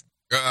Tennis.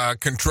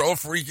 Control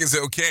freak is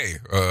okay.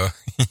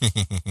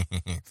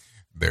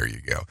 There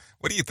you go.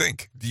 What do you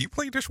think? Do you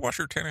play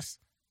dishwasher tennis?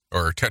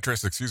 Or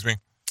Tetris, excuse me.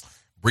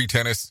 Bree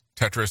Tennis,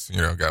 Tetris,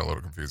 got a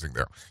little confusing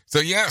there. So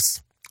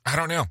yes, I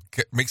don't know.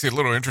 Makes it a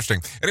little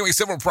interesting. Anyway,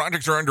 several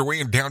projects are underway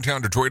in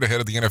downtown Detroit ahead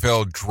of the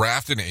NFL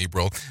draft in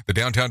April. The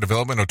Downtown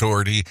Development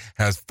Authority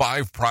has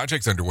 5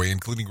 projects underway,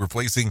 including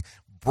replacing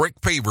brick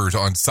pavers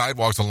on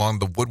sidewalks along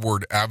the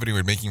Woodward Avenue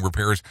and making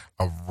repairs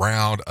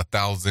around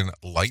 1,000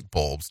 light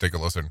bulbs. Take a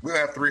listen. We'll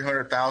have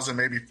 300,000,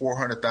 maybe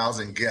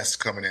 400,000 guests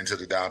coming into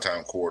the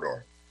downtown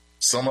corridor.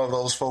 Some of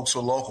those folks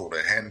are local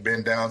that hadn't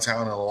been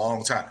downtown in a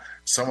long time.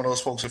 Some of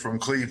those folks are from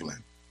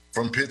Cleveland,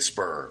 from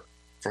Pittsburgh,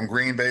 from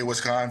Green Bay,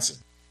 Wisconsin.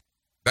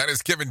 That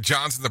is Kevin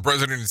Johnson, the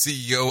president and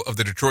CEO of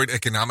the Detroit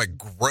Economic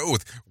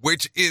Growth,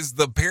 which is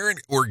the parent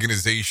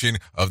organization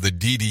of the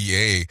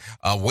DDA.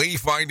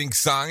 Wayfinding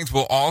signs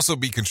will also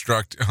be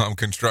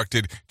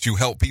constructed to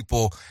help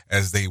people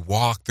as they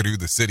walk through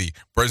the city.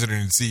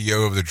 President and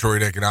CEO of the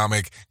Detroit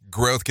Economic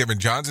Growth, Kevin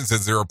Johnson,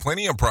 says there are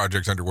plenty of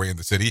projects underway in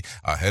the city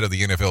ahead of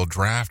the NFL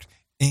draft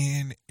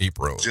in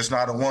April. Just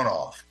not a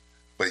one-off,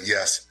 but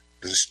yes,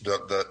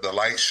 the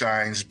light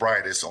shines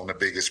brightest on the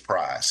biggest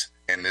prize.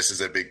 And this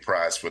is a big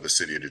prize for the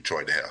city of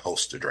Detroit to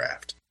host the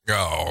draft.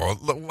 Oh,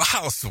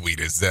 how sweet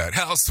is that?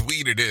 How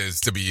sweet it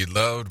is to be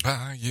loved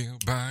by you,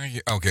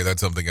 Okay, that's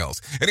something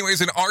else.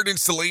 Anyways, an art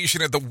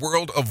installation at the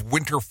World of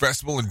Winter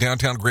Festival in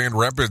downtown Grand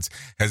Rapids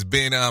has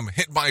been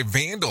hit by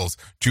vandals.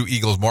 Two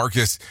Eagles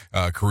Marcus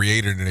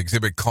created an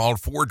exhibit called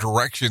Four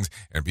Directions,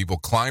 and people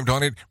climbed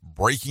on it,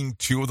 breaking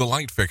two of the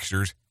light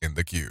fixtures in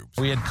the cubes.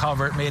 We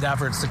had made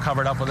efforts to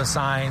cover it up with a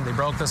sign. They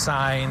broke the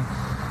sign,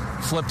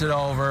 flipped it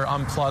over,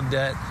 unplugged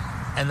it.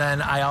 And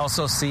then I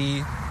also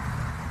see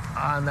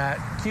on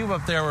that cube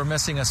up there, we're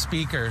missing a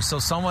speaker. So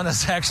someone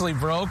has actually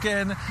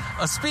broken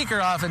a speaker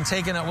off and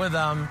taken it with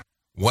them.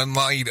 One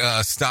light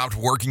stopped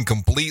working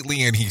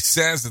completely, and he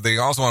says that they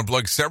also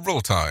unplugged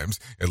several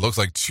times. It looks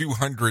like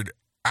 200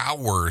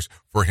 hours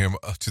for him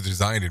to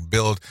design and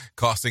build,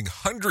 costing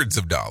hundreds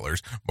of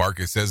dollars.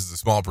 Marcus says it's a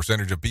small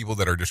percentage of people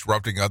that are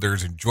disrupting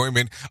others'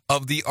 enjoyment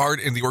of the art,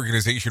 and the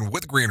organization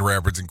with Grand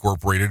Rapids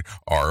Incorporated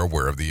are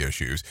aware of the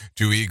issues.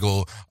 Two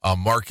Eagle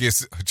Marcus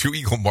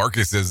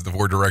says the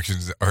Four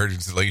Directions art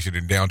installation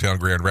in downtown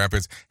Grand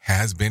Rapids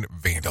has been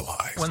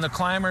vandalized. When the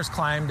climbers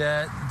climbed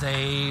it,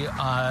 they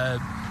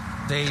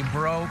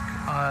broke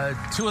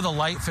two of the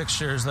light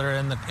fixtures that are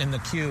in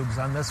the cubes,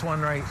 on this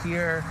one right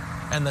here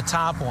and the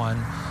top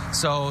one.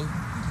 So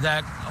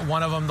that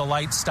one of them, the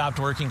light stopped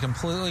working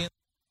completely.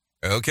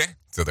 Okay,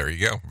 so there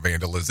you go.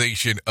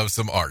 Vandalization of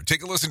some art.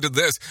 Take a listen to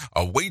this.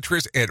 A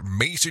waitress at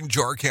Mason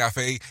Jar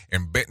Cafe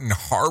in Benton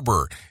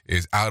Harbor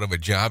is out of a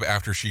job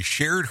after she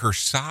shared her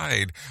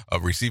side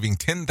of receiving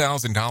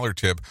 $10,000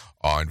 tip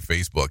on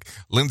Facebook.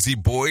 Lindsay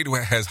Boyd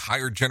has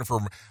hired Jennifer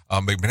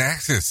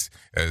McManaxis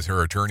as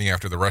her attorney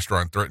after the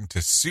restaurant threatened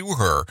to sue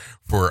her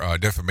for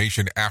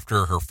defamation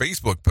after her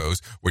Facebook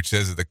post, which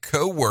says that the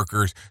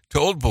co-workers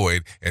told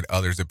Boyd and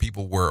others that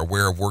people were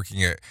aware of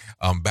working at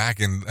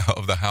back in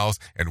of the house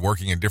and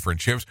working in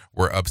different shifts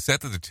were upset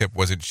that the tip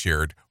wasn't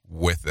shared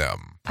with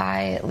them.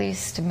 I at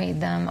least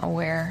made them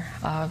aware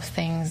of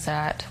things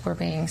that were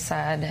being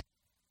said.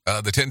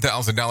 The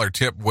 $10,000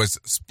 tip was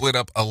split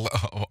up to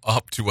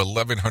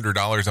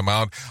 $1,100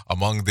 amount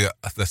among the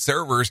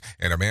servers,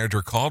 and a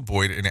manager called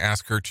Boyd and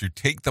asked her to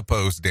take the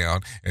post down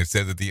and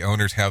said that the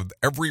owners have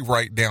every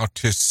right now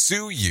to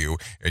sue you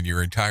and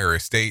your entire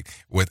estate.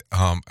 With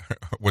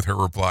her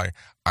reply,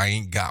 "I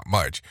ain't got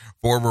much."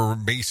 Former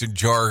Mason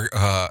Jar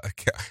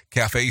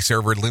Cafe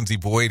server Lindsay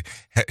Boyd,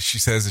 she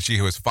says that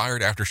she was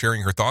fired after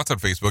sharing her thoughts on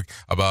Facebook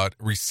about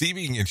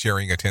receiving and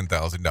sharing a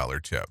 $10,000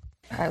 tip.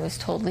 I was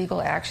told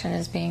legal action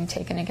is being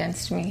taken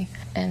against me,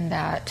 and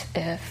that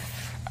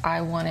if I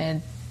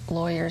wanted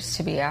lawyers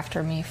to be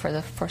after me for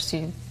the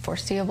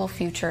foreseeable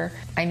future,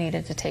 I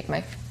needed to take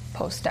my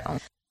post down.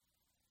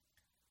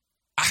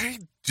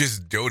 I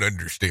just don't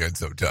understand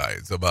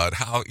sometimes about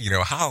how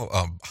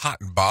hot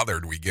and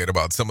bothered we get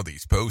about some of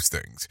these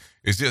postings.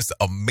 It's just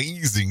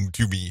amazing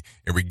to me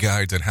in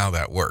regards on how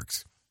that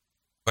works.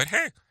 But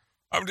hey,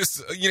 I'm just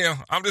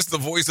the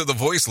voice of the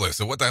voiceless,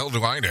 so what the hell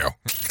do I know?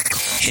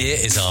 Here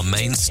is our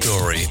main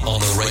story on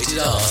the Rated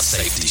R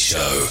Safety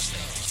Show.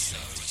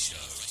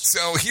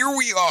 So here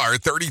we are,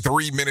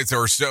 33 minutes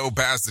or so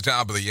past the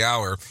top of the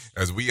hour,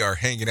 as we are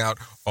hanging out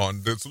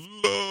on this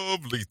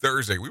lovely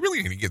Thursday. We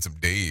really need to get some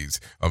days,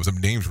 some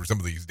names for some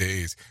of these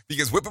days,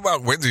 because Whip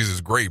About Wednesdays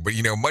is great, but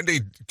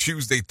Monday,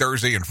 Tuesday,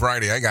 Thursday, and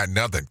Friday, I got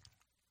nothing.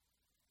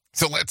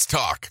 So let's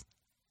talk.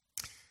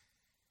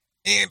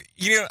 And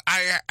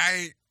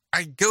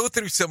I go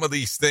through some of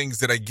these things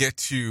that I get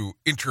to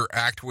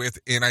interact with,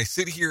 and I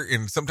sit here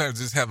and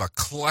sometimes just have a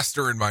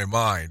cluster in my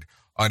mind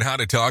on how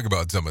to talk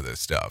about some of this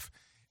stuff.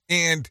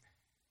 And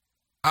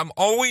I'm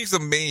always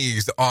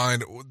amazed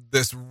on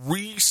this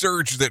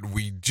research that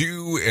we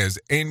do as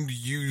end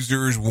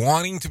users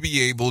wanting to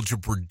be able to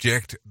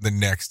predict the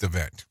next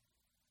event.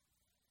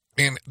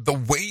 And the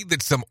way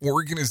that some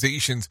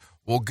organizations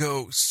will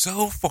go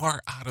so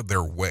far out of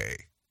their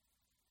way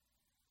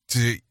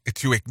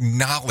to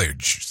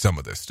acknowledge some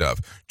of this stuff,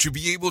 to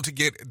be able to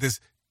get this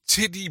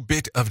titty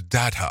bit of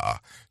data,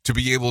 to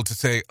be able to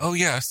say, oh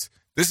yes,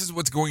 this is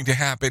what's going to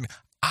happen,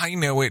 I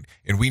know it,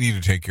 and we need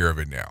to take care of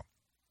it now.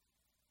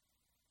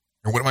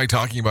 And what am I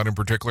talking about in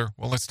particular?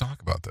 Well, let's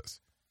talk about this.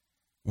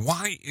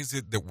 Why is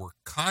it that we're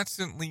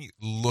constantly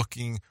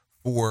looking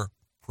for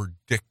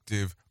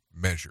predictive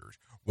measures?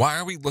 Why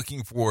are we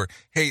looking for,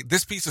 hey,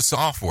 this piece of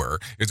software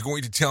is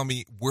going to tell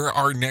me where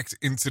our next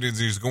incident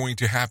is going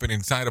to happen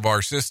inside of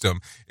our system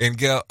and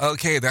go,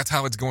 okay, that's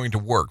how it's going to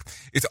work.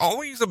 It's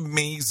always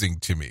amazing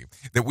to me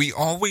that we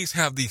always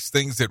have these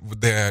things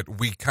that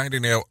we kind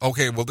of know,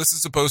 okay, well, this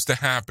is supposed to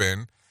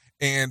happen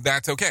and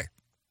that's okay.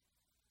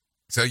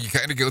 So you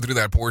kind of go through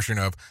that portion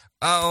of,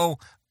 oh,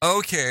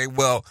 okay,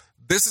 well,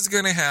 this is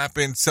going to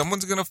happen.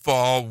 Someone's going to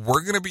fall.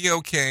 We're going to be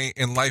okay.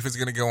 And life is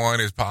going to go on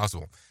as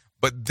possible.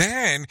 But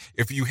then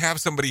if you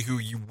have somebody who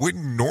you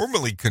wouldn't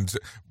normally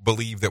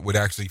believe that would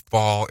actually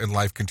fall and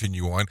life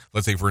continue on,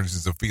 let's say, for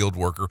instance, a field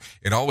worker,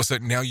 and all of a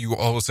sudden now you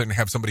all of a sudden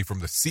have somebody from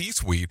the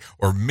C-suite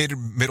or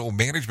middle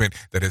management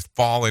that has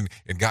fallen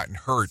and gotten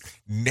hurt.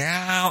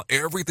 Now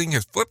everything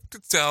has flipped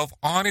itself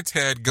on its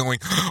head going,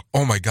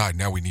 oh my God,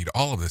 now we need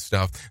all of this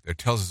stuff that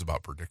tells us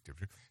about predictive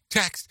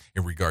text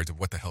in regards of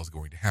what the hell is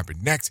going to happen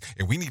next.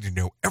 And we need to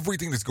know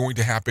everything that's going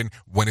to happen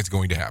when it's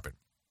going to happen.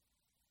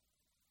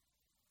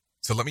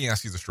 So let me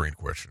ask you the strange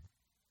question.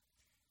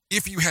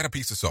 If you had a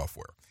piece of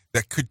software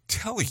that could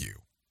tell you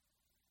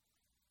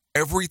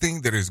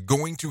everything that is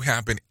going to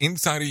happen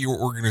inside of your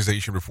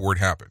organization before it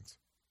happens,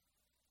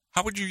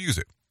 how would you use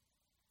it?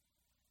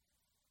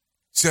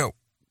 So,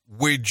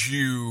 would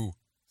you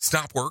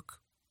stop work?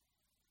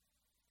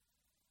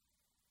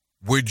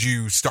 Would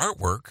you start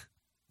work?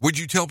 Would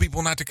you tell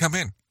people not to come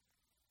in?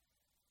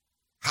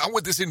 How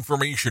would this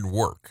information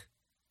work?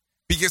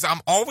 Because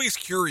I'm always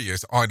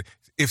curious on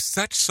if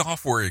such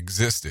software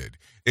existed,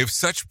 if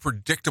such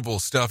predictable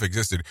stuff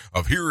existed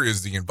of here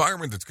is the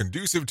environment that's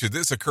conducive to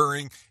this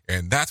occurring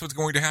and that's what's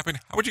going to happen,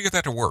 how would you get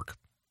that to work?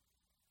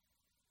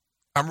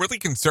 I'm really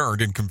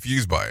concerned and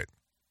confused by it.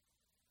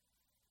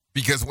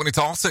 Because when it's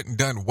all said and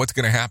done, what's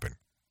going to happen?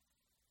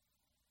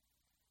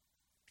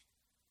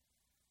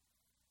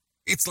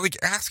 It's like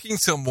asking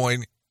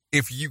someone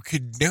if you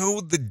could know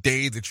the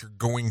day that you're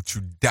going to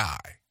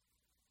die,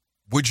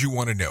 would you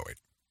want to know it?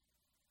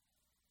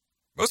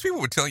 Most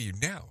people would tell you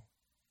no.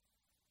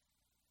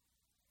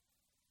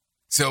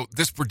 So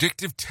this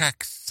predictive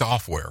text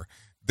software,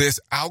 this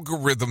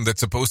algorithm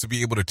that's supposed to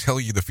be able to tell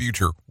you the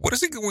future, what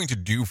is it going to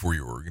do for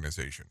your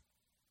organization?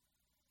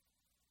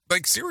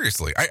 Like,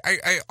 seriously,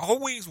 I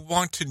always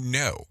want to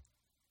know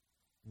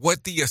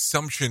what the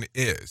assumption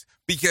is,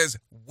 because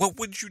what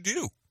would you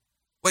do?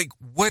 Like,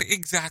 what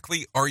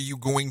exactly are you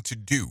going to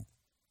do?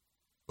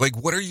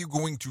 Like, what are you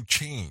going to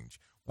change?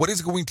 What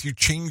is going to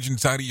change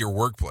inside of your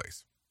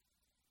workplace?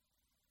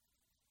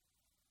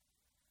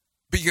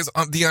 Because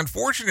the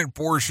unfortunate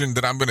portion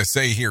that I'm going to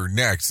say here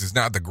next is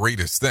not the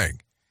greatest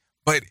thing.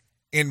 But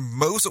in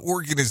most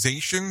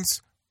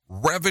organizations,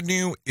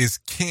 revenue is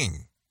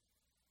king.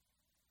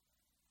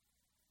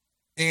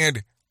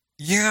 And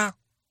yeah,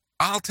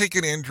 I'll take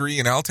an injury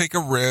and I'll take a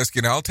risk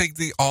and I'll take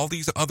all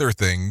these other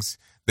things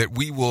that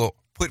we will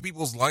put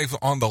people's life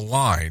on the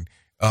line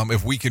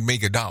if we can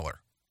make $1.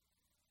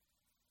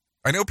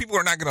 I know people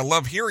are not going to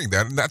love hearing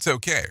that, and that's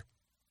okay.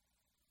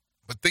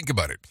 But think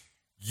about it.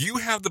 You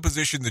have the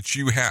position that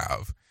you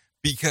have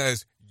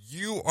because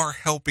you are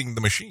helping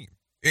the machine,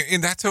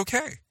 and that's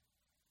okay.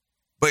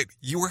 But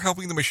you are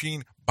helping the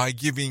machine by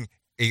giving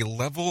a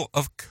level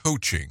of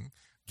coaching,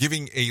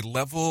 giving a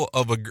level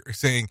of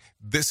saying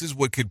this is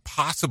what could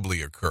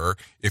possibly occur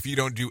if you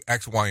don't do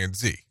X, Y, and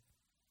Z.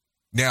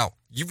 Now,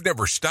 you've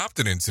never stopped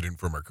an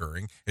incident from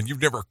occurring, and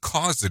you've never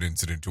caused an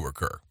incident to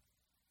occur.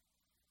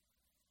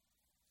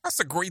 That's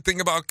the great thing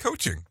about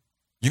coaching.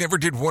 You never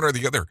did one or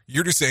the other.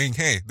 You're just saying,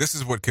 hey, this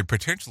is what could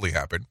potentially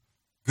happen.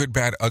 Good,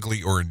 bad,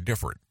 ugly, or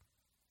indifferent.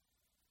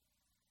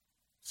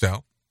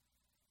 So,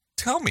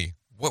 tell me,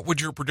 what would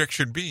your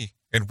prediction be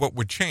and what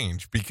would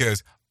change?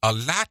 Because a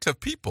lot of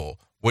people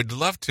would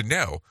love to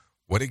know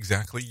what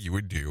exactly you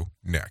would do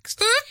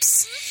next.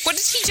 Oops! What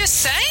did he just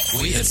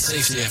say? We at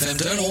Safety FM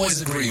don't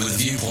always agree with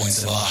the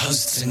viewpoints of our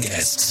hosts and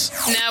guests.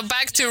 Now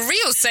back to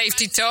real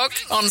safety talk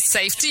on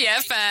Safety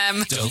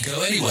FM. Don't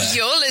go anywhere.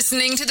 You're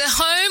listening to the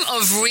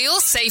home of real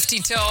safety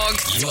talk.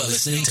 You are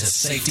listening to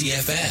Safety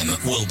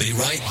FM. We'll be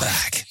right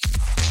back.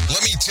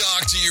 Let me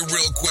talk to you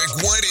real quick.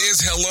 What is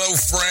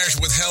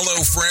HelloFresh? With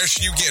HelloFresh,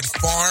 you get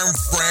farm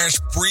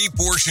fresh,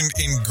 pre-portioned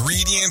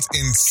ingredients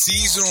and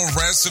seasonal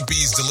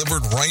recipes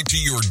delivered right to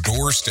your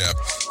doorstep.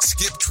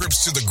 Skip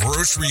trips to the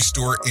grocery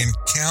store and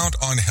count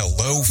on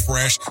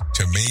HelloFresh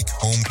to make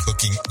home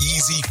cooking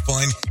easy,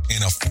 fun,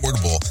 and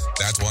affordable.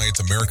 That's why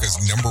it's America's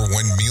 #1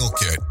 meal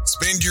kit.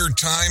 Spend your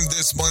time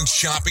this month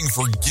shopping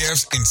for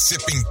gifts and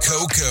sipping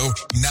cocoa,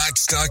 not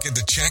stuck at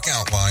the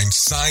checkout line.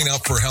 Sign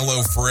up for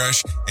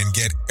HelloFresh and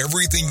get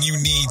everything you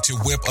need to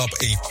whip up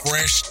a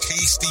fresh,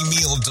 tasty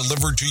meal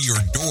delivered to your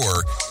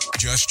door.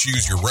 Just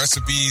choose your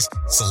recipes,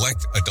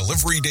 select a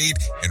delivery date,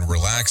 and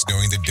relax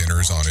knowing the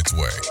dinner's on its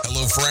way.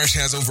 HelloFresh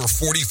has over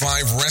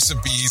 45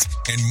 recipes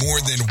and more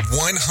than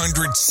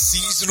 100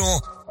 seasonal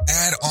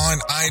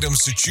add-on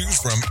items to choose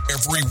from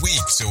every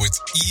week, so it's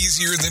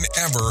easier than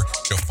ever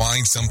to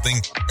find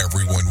something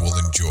everyone will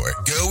enjoy.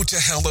 Go to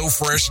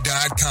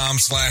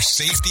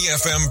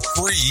HelloFresh.com/SafetyFM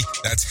free.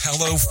 That's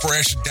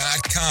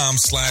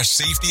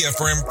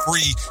HelloFresh.com/SafetyFM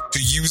free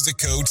to use the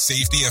code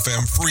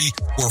SafetyFM free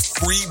for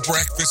free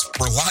breakfast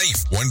for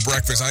life. One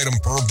breakfast item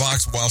per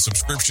box while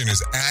subscription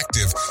is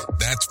active.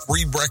 That's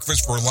free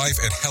breakfast for life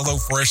at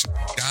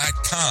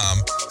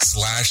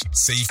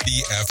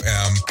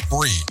HelloFresh.com/SafetyFM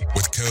free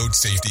with code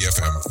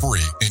SafetyFM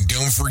free. And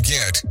don't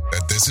forget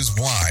that this is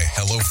why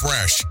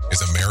HelloFresh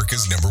is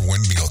America's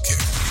 #1 meal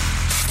kit.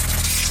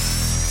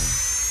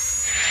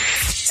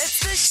 It's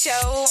this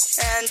show,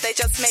 and they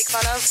just make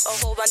fun of a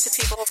whole bunch of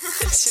people.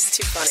 It's just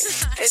too funny.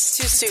 It's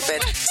too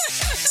stupid.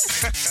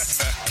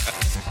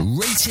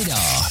 Rated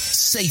R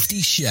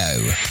Safety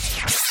Show.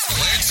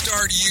 Let's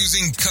start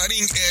using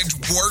cutting-edge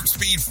warp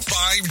speed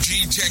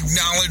 5G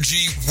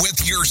technology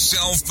with your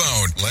cell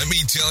phone. Let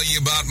me tell you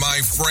about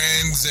my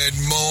friends at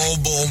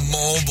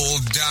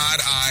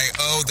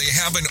mobilemobile.io. They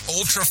have an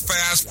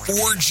ultra-fast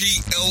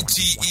 4G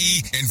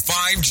LTE and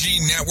 5G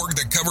network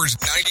that covers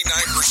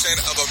 99%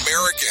 of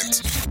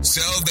Americans.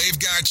 So they've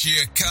got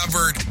you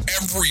covered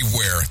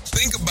everywhere.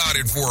 Think about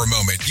it for a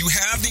moment. You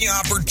have the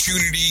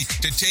opportunity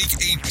to take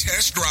a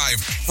test drive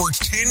for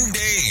 10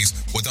 days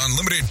with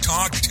unlimited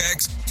talk,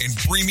 text, and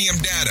premium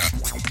data.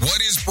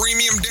 What is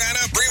premium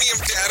data? Premium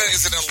data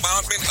is an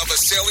allotment of a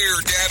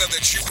cellular data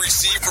that you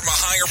receive from a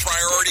higher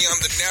priority on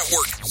the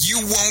network.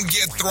 You won't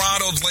get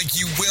throttled like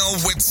you will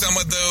with some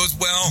of those,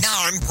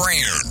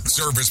 non-brand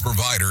service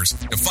providers.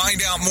 To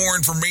find out more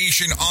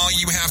information, all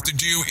you have to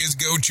do is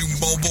go to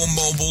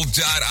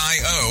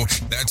mobilemobile.io.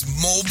 That's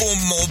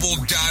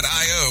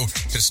mobilemobile.io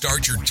to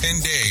start your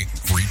 10-day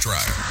free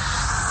trial.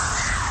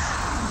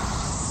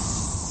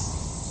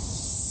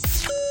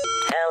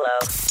 Hello.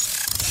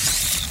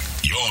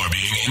 You're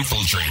being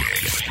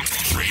infiltrated.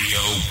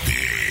 Radio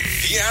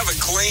Big. Do you have a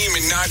claim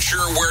and not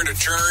sure where to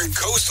turn?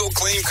 Coastal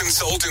Claim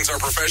Consultants are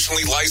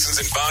professionally licensed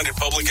and bonded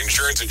public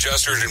insurance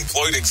adjusters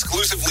employed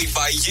exclusively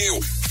by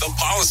you, the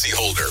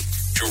policyholder,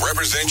 to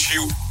represent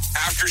you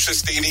after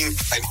sustaining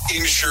an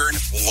insured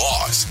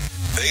loss.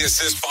 They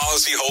assist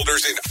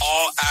policyholders in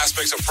all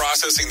aspects of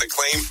processing the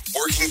claim,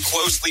 working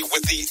closely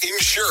with the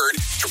insured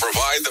to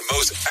provide the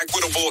most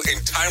equitable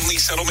and timely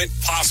settlement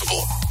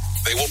possible.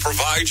 They will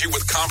provide you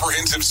with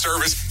comprehensive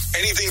service,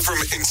 anything from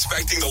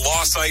inspecting the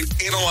loss site,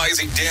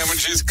 analyzing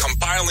damages,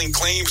 compiling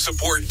claim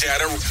support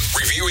data,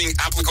 reviewing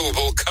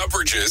applicable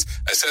coverages,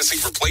 assessing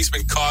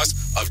replacement costs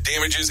of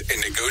damages, and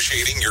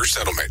negotiating your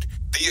settlement.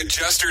 The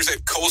adjusters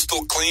at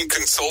Coastal Claim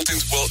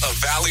Consultants will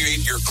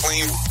evaluate your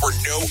claim for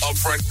no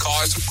upfront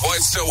cost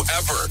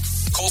whatsoever.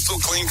 Coastal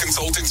Claim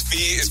Consultants'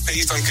 fee is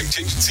based on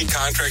contingency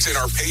contracts and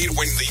are paid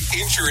when the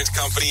insurance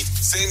company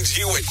sends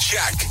you a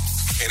check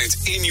and it's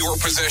in your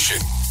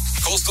possession.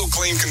 Coastal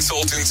Claim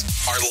Consultants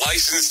are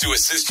licensed to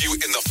assist you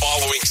in the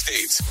following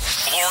states: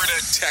 Florida,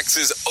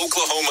 Texas,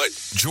 Oklahoma,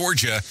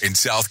 Georgia, and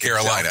South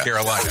Carolina.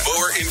 For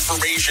more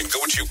information,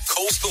 go to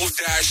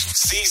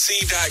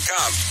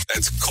coastal-cc.com.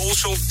 That's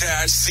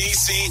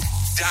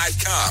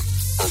coastal-cc.com.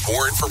 For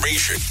more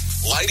information,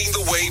 lighting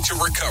the way to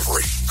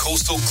recovery.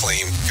 Coastal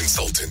Claim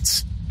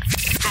Consultants.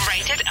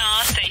 Rated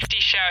R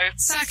Safety Show.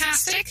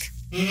 Sarcastic?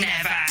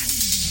 Never.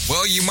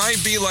 Well, you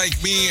might be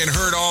like me and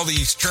heard all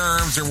these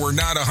terms and were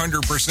not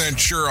 100%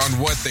 sure on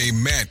what they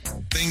meant.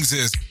 Things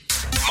as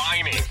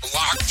mining,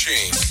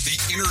 blockchain, the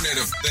Internet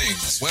of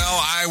Things. Well,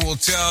 I will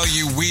tell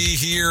you, we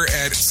here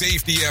at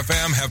Safety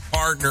FM have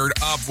partnered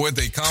up with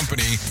a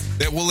company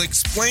that will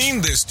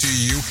explain this to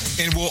you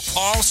and will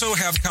also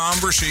have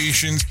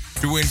conversations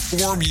to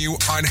inform you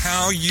on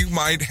how you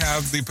might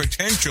have the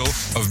potential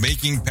of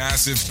making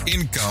passive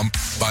income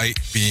by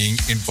being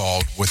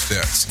involved with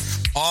this.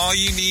 All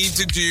you need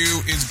to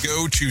do is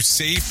go to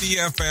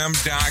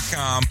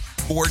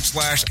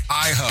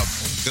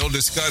safetyfm.com/iHub. They'll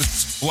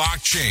discuss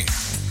blockchain.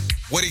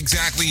 What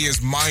exactly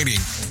is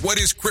mining? What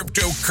is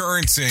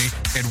cryptocurrency?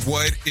 And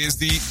what is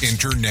the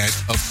Internet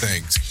of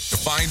Things? To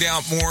find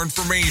out more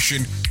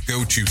information,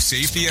 go to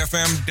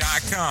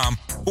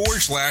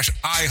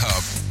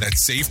safetyfm.com/iHub.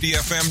 That's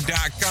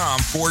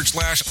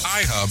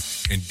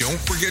safetyfm.com/iHub. And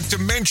don't forget to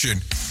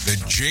mention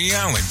that Jay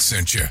Allen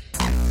sent you.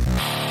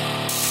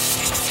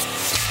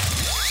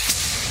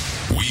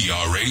 We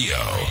are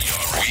radio.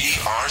 We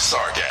are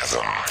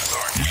sarcasm.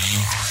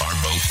 We are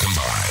both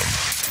combined.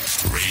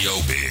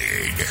 Radio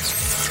Big.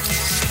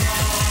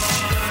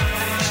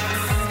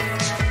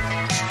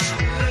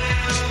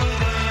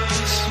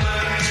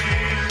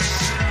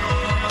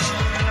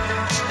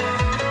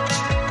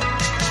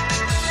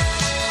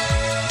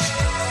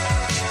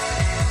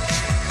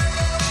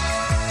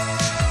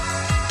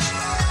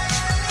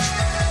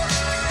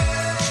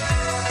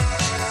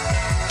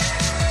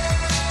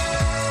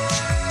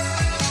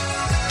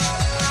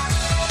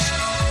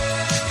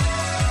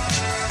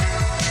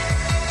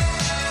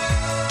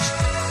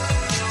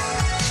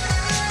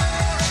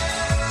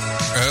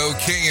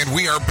 Okay, and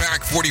we are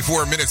back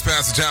 44 minutes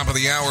past the top of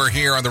the hour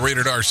here on the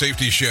Rated R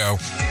Safety Show.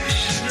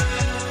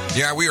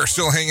 Yeah, we are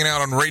still hanging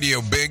out on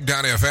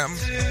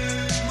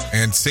radiobig.fm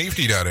and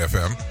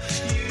safety.fm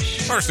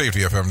or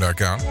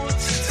safetyfm.com.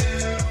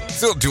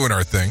 Still doing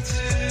our thing.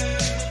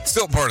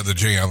 Still part of the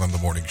Jay Allen in the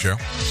Morning Show.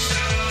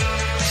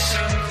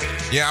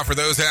 Yeah, for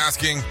those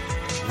asking,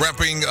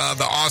 repping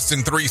the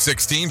Austin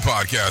 316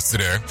 podcast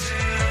today.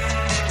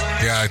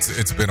 Yeah,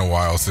 it's been a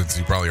while since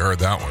you probably heard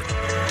that one.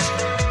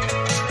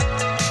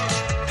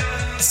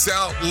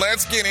 So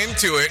let's get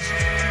into it.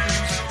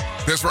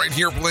 This right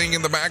here playing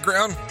in the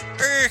background,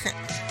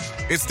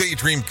 it's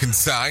Daydream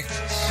Kansai.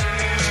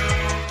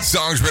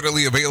 Songs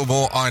readily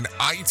available on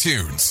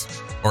iTunes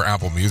or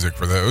Apple Music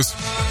for those.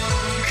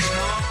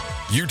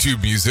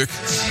 YouTube Music.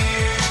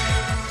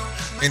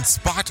 And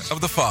Spot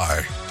of the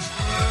Fi.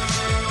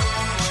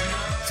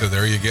 So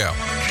there you go.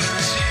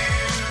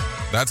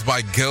 That's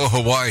by Go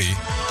Hawaii.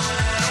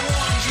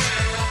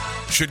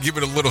 Should give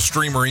it a little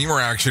streamer emer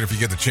action if you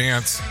get the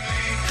chance.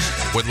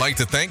 Would like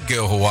to thank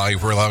Go Hawaii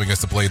for allowing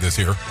us to play this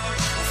here.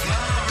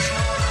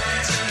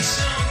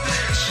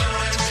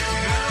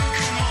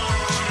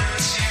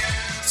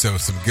 So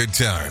some good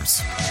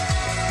times.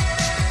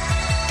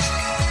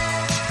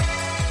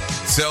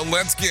 So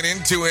let's get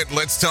into it.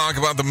 Let's talk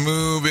about the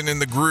moving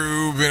and the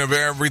groove and of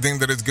everything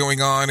that is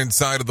going on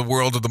inside of the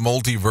world of the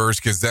multiverse,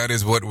 because that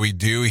is what we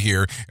do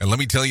here. And let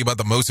me tell you about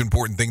the most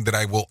important thing that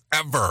I will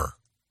ever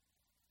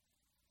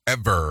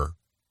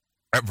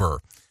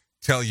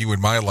tell you in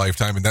my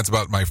lifetime, and that's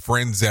about my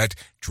friends at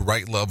To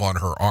Write Love on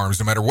Her Arms.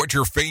 No matter what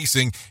you're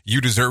facing,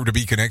 you deserve to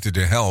be connected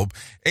to help.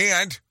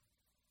 And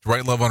To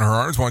Write Love on Her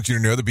Arms wants you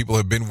to know that people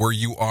have been where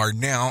you are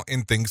now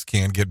and things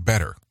can get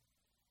better.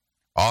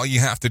 All you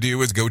have to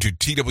do is go to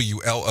twloha.com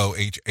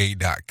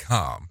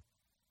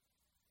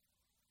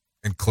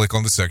and click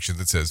on the section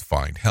that says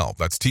Find Help.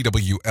 That's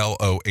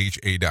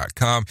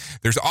twloha.com.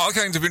 There's all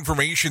kinds of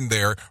information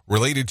there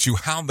related to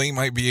how they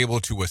might be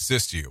able to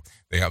assist you.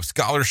 They have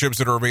scholarships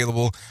that are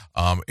available,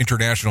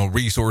 international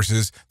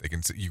resources.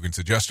 You can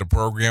suggest a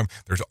program.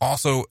 There's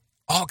also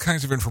all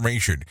kinds of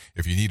information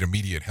if you need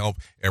immediate help.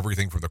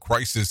 Everything from the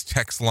crisis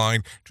text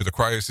line to the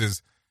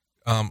crisis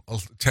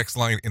text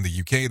line in the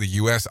UK, the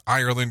US,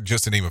 Ireland,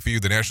 just to name a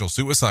few, the National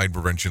Suicide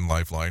Prevention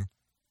Lifeline,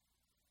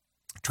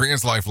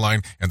 Trans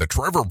Lifeline, and the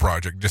Trevor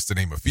Project, just to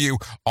name a few.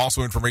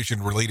 Also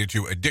information related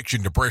to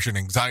addiction, depression,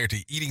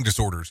 anxiety, eating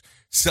disorders,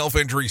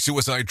 self-injury,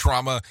 suicide,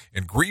 trauma,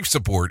 and grief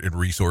support and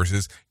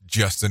resources,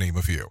 just to name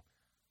a few.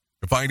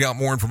 To find out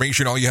more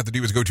information, all you have to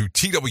do is go to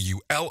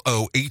twloha.com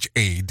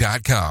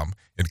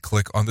and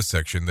click on the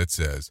section that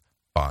says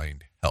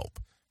Find Help.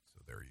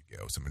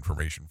 Some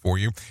information for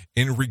you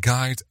in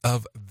regards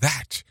of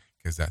that,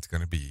 because that's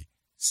going to be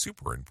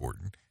super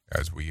important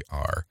as we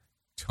are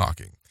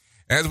talking.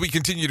 As we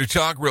continue to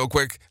talk real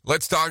quick,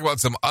 let's talk about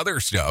some other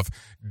stuff.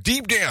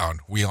 Deep down,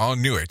 we all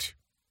knew it,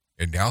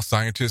 and now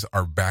scientists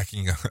are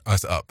backing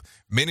us up.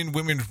 Men and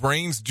women's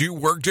brains do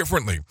work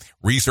differently.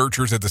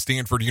 Researchers at the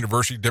Stanford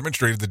University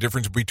demonstrated the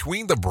difference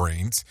between the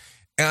brains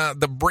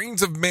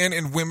of men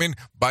and women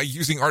by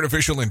using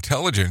artificial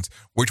intelligence,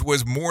 which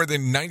was more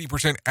than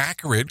 90%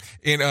 accurate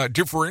in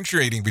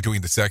differentiating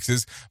between the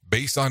sexes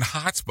based on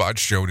hotspots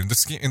shown in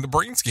the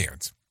brain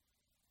scans.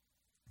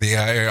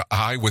 The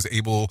AI was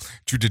able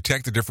to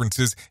detect the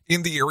differences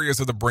in the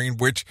areas of the brain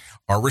which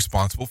are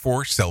responsible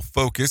for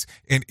self-focus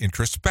and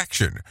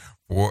introspection,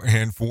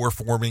 for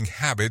forming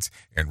habits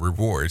and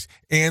rewards,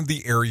 and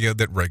the area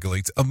that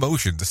regulates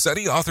emotion. The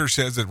study author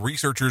says that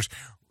researchers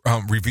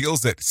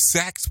reveals that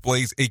sex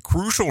plays a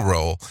crucial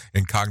role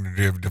in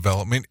cognitive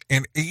development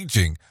and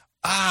aging.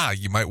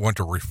 You might want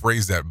to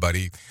rephrase that,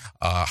 buddy.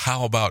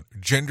 How about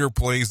gender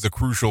plays the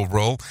crucial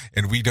role,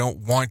 and we don't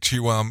want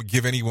to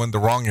give anyone the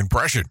wrong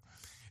impression.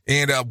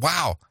 And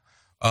wow,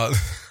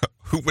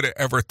 who would have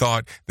ever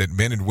thought that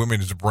men and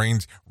women's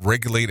brains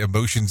regulate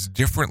emotions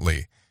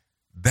differently?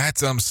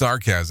 That's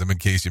sarcasm in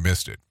case you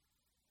missed it.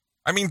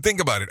 I mean,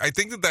 think about it. I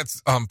think that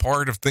that's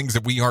part of things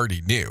that we already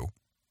knew.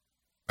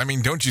 I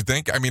mean, don't you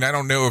think? I mean, I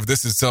don't know if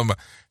this is some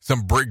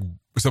big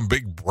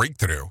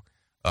breakthrough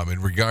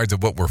in regards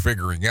of what we're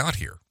figuring out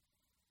here.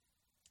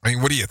 I mean,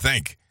 what do you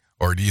think?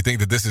 Or do you think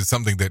that this is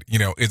something that,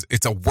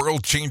 it's a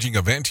world-changing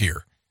event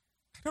here?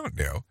 I don't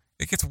know.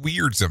 It gets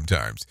weird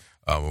sometimes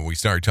when we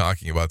start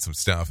talking about some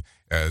stuff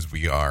as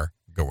we are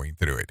going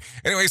through it.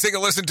 Anyways, take a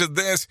listen to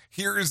this.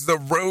 Here's the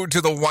road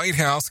to the White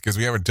House, because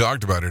we haven't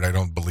talked about it, I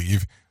don't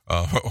believe,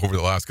 over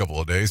the last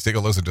couple of days. Take a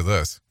listen to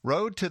this.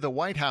 Road to the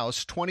White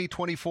House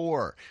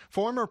 2024.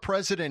 Former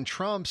President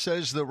Trump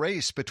says the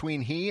race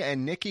between he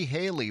and Nikki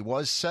Haley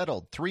was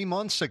settled 3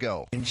 months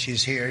ago.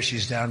 She's here.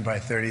 She's down by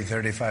 30,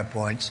 35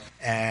 points.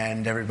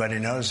 And everybody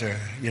knows her.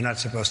 You're not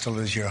supposed to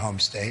lose your home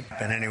state.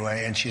 But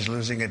anyway, and she's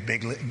losing it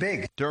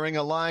big. During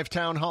a live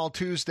town hall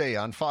Tuesday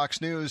on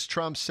Fox News,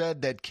 Trump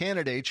said that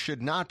candidates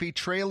should not be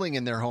trailing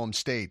in their home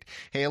state.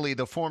 Haley,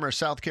 the former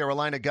South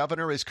Carolina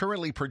governor, is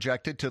currently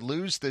projected to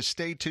lose the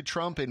state to to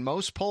Trump in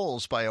most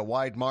polls by a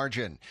wide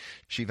margin.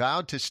 She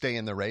vowed to stay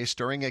in the race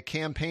during a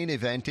campaign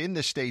event in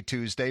the state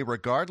Tuesday,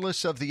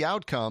 regardless of the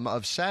outcome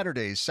of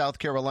Saturday's South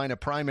Carolina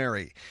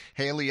primary.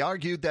 Haley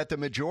argued that the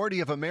majority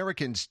of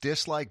Americans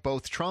dislike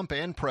both Trump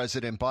and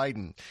President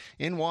Biden.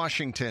 In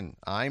Washington,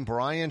 I'm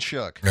Brian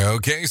Shook.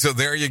 Okay, so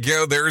there you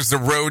go. There's the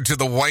road to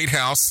the White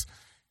House.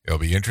 It'll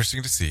be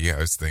interesting to see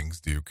as things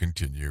do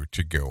continue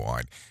to go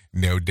on.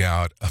 No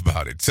doubt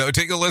about it. So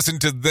take a listen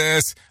to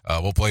this.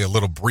 We'll play a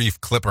little brief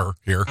clipper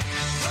here.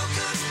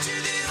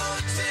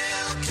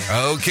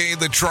 Okay,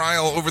 the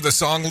trial over the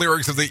song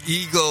lyrics of the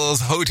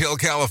Eagles' Hotel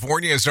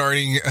California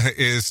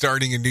is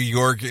starting in New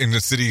York in the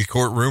city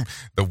courtroom.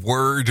 The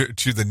word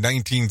to the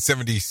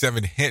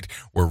 1977 hit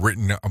were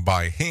written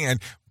by hand,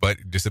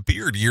 but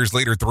disappeared. Years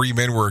later, 3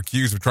 men were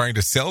accused of trying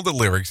to sell the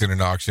lyrics in an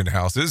auction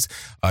houses,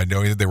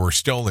 knowing that they were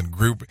stolen.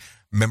 Group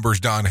members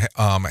Don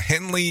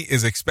Henley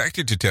is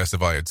expected to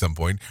testify at some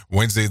point.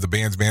 Wednesday, the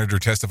band's manager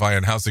testified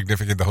on how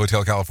significant the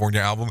Hotel California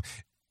album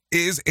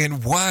is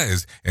and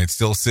was and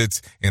still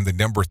sits in the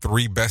number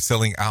 3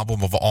 best-selling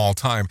album of all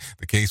time.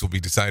 The case will be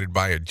decided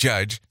by a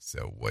judge.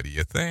 So what do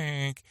you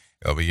think?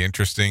 It'll be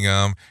interesting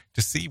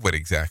to see what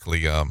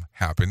exactly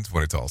happens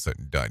when it's all said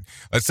and done.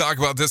 Let's talk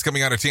about this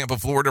coming out of Tampa,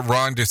 Florida.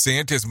 Ron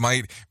DeSantis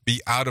might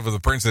be out of the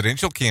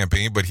presidential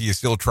campaign, but he is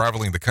still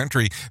traveling the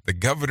country. The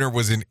governor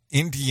was in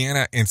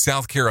Indiana and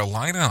South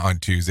Carolina on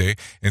Tuesday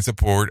in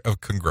support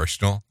of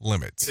congressional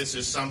limits. This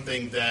is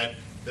something that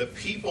the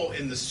people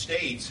in the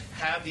states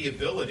have the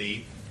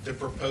ability to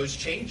propose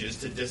changes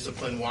to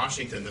discipline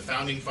Washington. The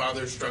founding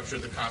fathers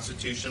structured the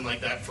Constitution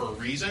like that for a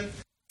reason.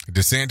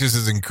 DeSantis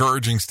is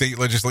encouraging state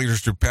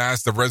legislators to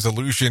pass the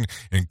resolution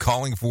and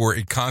calling for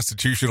a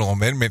constitutional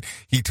amendment.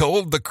 He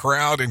told the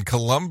crowd in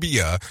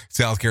Columbia,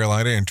 South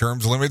Carolina, in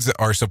terms limits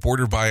are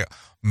supported by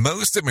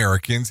most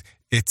Americans.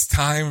 It's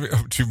time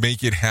to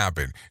make it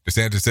happen.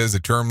 DeSantis says the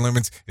term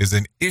limits is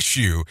an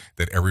issue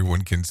that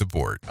everyone can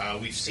support.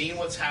 We've seen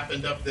what's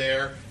happened up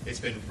there. It's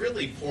been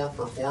really poor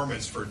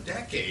performance for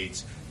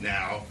decades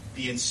now.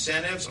 The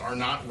incentives are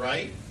not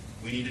right.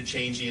 We need to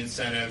change the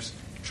incentives.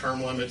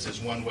 Term limits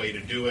is one way to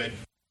do it.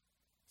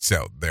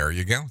 So there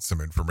you go. Some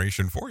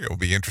information for you. It'll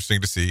be interesting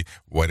to see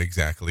what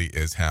exactly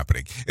is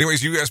happening.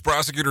 Anyways, U.S.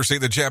 prosecutors say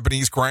the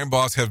Japanese crime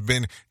boss have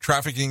been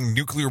trafficking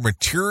nuclear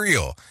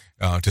material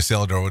to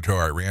sell to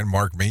Iran.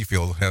 Mark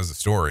Mayfield has the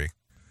story.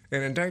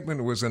 An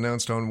indictment was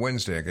announced on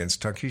Wednesday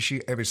against Takeshi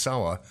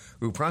Ebisawa,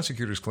 who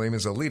prosecutors claim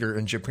is a leader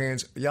in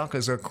Japan's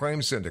Yakuza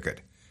crime syndicate.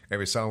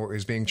 Ebisawa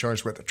is being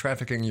charged with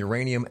trafficking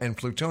uranium and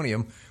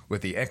plutonium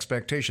with the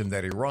expectation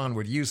that Iran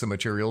would use the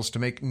materials to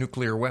make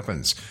nuclear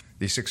weapons.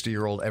 The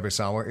 60-year-old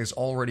Ebisawa is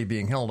already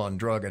being held on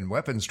drug and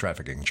weapons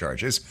trafficking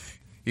charges.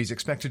 He's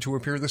expected to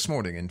appear this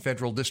morning in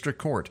federal district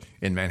court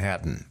in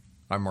Manhattan.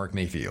 I'm Mark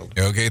Mayfield.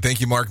 Okay,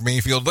 thank you, Mark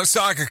Mayfield. Let's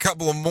talk a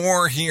couple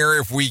more here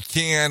if we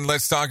can.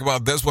 Let's talk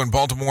about this one.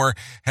 Baltimore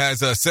has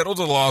settled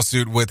a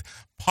lawsuit with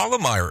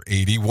Polymer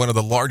 80, one of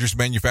the largest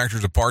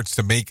manufacturers of parts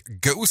to make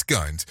ghost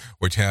guns,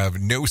 which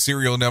have no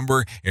serial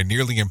number and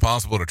nearly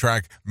impossible to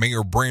track.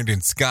 Mayor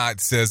Brandon Scott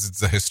says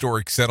it's a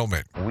historic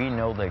settlement. We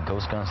know that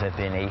ghost guns have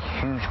been a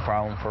huge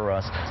problem for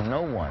us.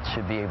 No one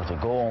should be able to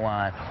go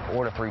online,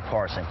 order 3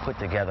 parts, and put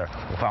together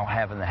without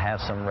having to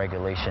have some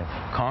regulation.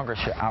 Congress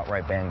should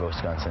outright ban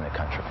ghost guns in the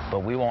country,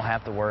 but we won't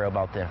have to worry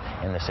about them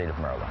in the state of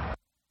Maryland.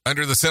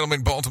 Under the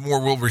settlement,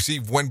 Baltimore will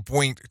receive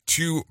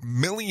 $1.2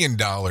 million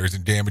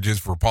in damages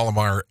for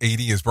Polymer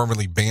 80 is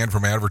permanently banned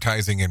from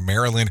advertising in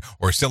Maryland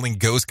or selling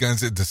ghost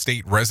guns to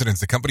state residents.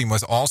 The company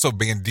must also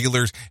ban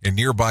dealers in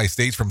nearby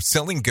states from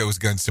selling ghost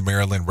guns to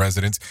Maryland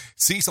residents,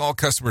 cease all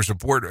customer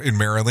support in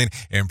Maryland,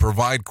 and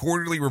provide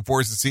quarterly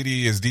reports. The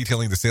city is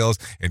detailing the sales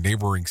in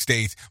neighboring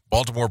states.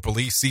 Baltimore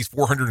police seized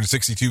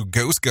 462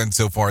 ghost guns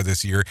so far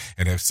this year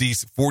and have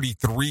seized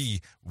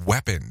 43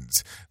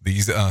 weapons.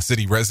 These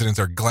city residents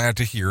are glad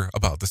to hear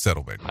about the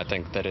settlement. I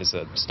think that is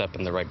a step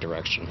in the right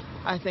direction.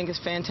 I think it's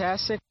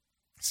fantastic.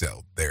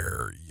 So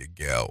there you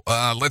go.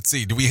 Let's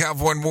see. Do we have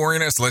one more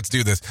in us? Let's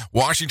do this.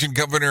 Washington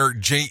Governor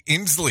Jay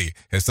Inslee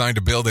has signed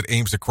a bill that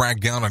aims to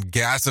crack down on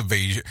gas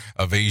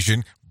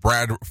evasion.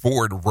 Brad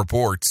Ford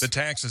reports. The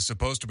tax is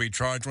supposed to be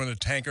charged when a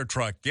tanker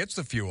truck gets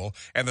the fuel,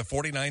 and the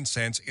 49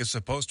 cents is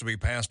supposed to be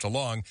passed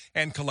along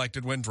and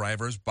collected when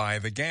drivers buy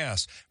the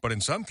gas. But in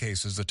some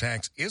cases, the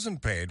tax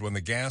isn't paid when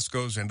the gas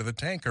goes into the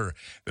tanker.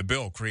 The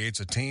bill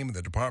creates a team in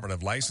the Department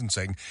of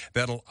Licensing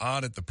that'll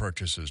audit the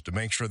purchases to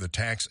make sure the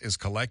tax is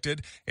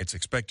collected. It's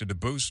expected to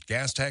boost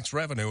gas tax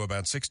revenue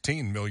about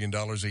 $16 million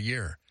a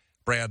year.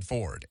 Brad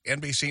Ford,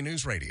 NBC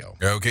News Radio.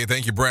 Okay,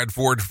 thank you, Brad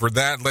Ford, for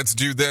that. Let's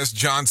do this.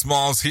 John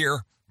Smalls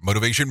here.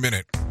 Motivation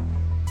Minute.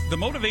 The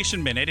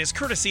Motivation Minute is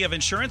courtesy of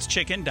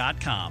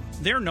InsuranceChicken.com.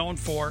 They're known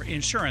for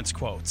insurance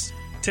quotes.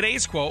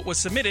 Today's quote was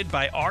submitted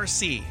by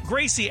RC.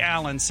 Gracie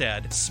Allen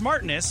said,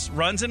 "Smartness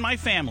runs in my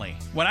family.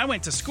 When I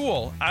went to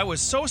school, I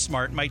was so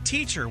smart my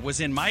teacher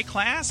was in my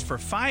class for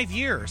 5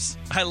 years."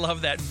 I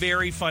love that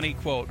very funny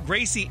quote.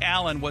 Gracie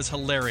Allen was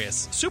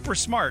hilarious. Super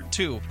smart,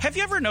 too. Have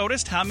you ever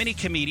noticed how many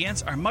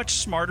comedians are much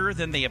smarter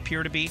than they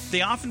appear to be?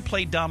 They often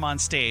play dumb on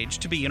stage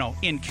to be,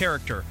 in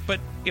character. But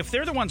if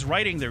they're the ones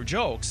writing their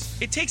jokes,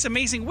 it takes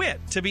amazing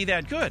wit to be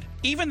that good.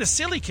 Even the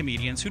silly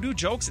comedians who do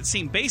jokes that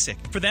seem basic,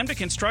 for them to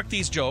construct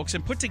these jokes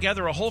and put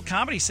together a whole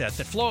comedy set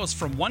that flows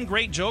from one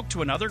great joke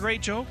to another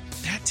great joke,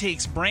 that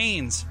takes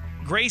brains.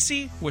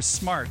 Gracie was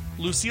smart.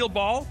 Lucille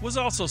Ball was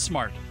also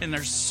smart. And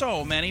there's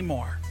so many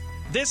more.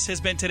 This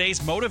has been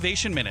today's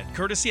Motivation Minute,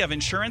 courtesy of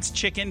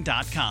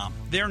InsuranceChicken.com.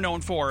 They're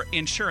known for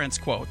insurance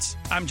quotes.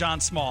 I'm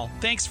John Small.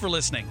 Thanks for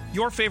listening.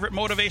 Your favorite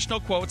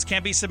motivational quotes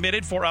can be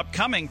submitted for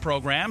upcoming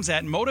programs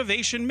at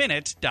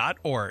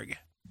motivationminute.org.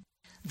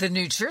 The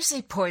New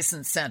Jersey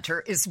Poison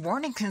Center is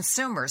warning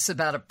consumers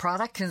about a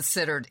product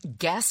considered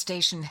gas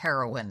station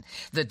heroin.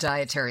 The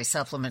dietary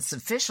supplement's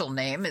official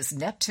name is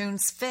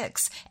Neptune's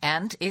Fix,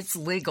 and it's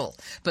legal.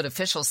 But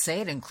officials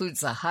say it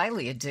includes a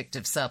highly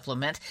addictive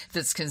supplement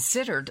that's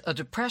considered a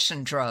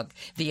depression drug.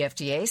 The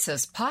FDA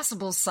says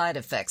possible side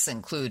effects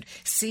include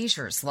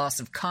seizures, loss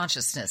of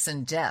consciousness,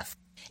 and death.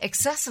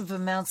 Excessive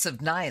amounts of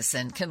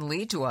niacin can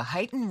lead to a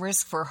heightened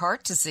risk for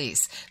heart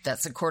disease.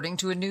 That's according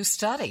to a new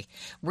study.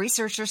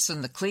 Researchers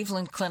from the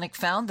Cleveland Clinic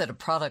found that a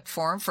product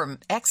formed from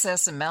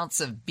excess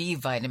amounts of B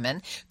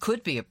vitamin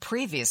could be a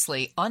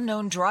previously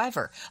unknown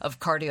driver of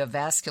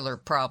cardiovascular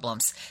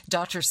problems.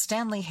 Dr.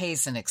 Stanley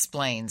Hazen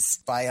explains.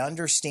 By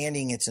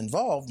understanding it's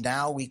involved,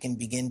 now we can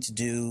begin to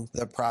do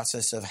the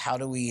process of how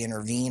do we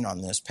intervene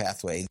on this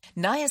pathway.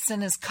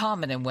 Niacin is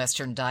common in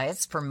Western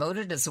diets,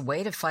 promoted as a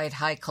way to fight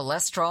high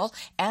cholesterol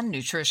and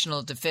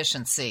nutritional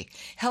deficiency.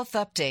 Health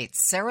Updates,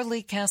 Sarah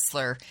Lee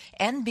Kessler,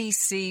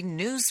 NBC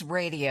News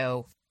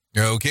Radio.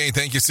 Okay,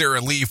 thank you,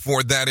 Sarah Lee,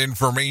 for that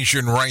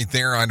information right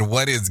there on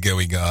what is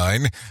going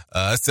on.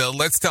 So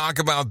let's talk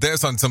about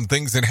this on some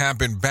things that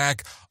happened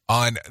back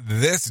on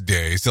this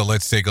day. So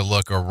let's take a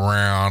look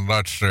around.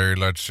 Let's see.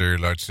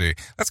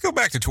 Let's go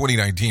back to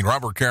 2019.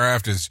 Robert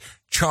Kraft is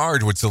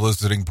charged with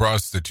soliciting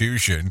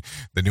prostitution.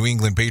 The New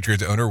England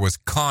Patriots owner was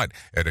caught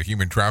at a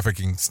human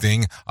trafficking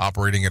sting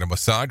operating at a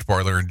massage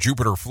parlor in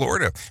Jupiter,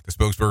 Florida. The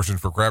spokesperson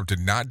for Kraft did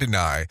not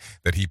deny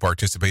that he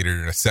participated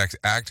in a sex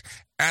act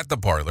at the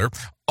parlor,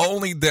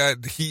 only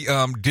that he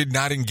did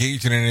not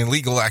engage in an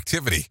illegal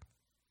activity.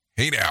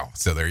 Hey now.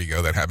 So there you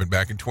go. That happened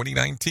back in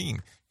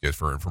 2019. Just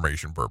for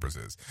information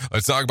purposes.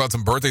 Let's talk about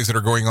some birthdays that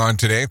are going on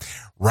today.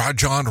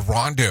 Rajon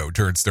Rondo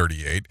turns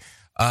 38.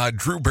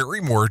 Drew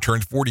Barrymore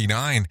turns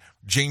 49.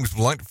 James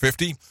Blunt,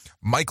 50.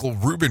 Michael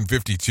Rubin,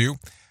 52.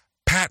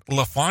 Pat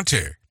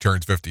LaFonte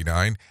turns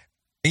 59.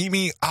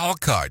 Amy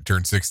Alcott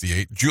turns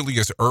 68.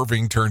 Julius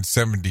Irving turns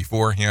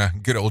 74. Yeah,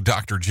 good old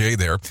Dr. J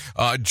there.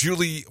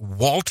 Julie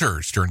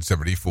Walters turns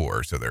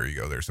 74. So there you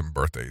go. There's some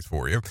birthdays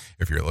for you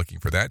if you're looking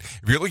for that.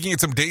 If you're looking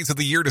at some days of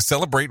the year to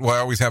celebrate, well, I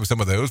always have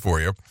some of those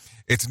for you.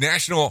 It's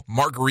National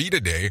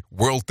Margarita Day,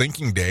 World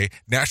Thinking Day,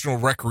 National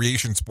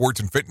Recreation, Sports,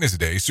 and Fitness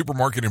Day,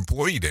 Supermarket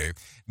Employee Day,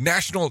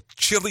 National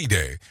Chili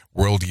Day,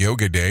 World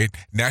Yoga Day,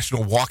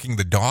 National Walking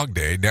the Dog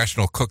Day,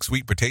 National Cook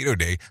Sweet Potato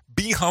Day,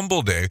 Be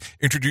Humble Day,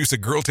 Introduce a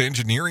Girl to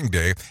Engineering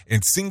Day,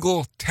 and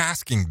Single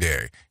Tasking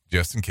Day.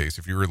 Just in case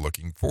if you were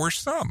looking for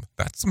some.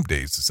 That's some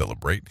days to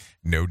celebrate,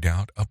 no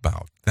doubt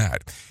about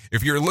that.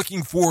 If you're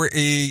looking for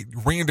a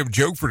random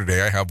joke for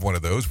today, I have one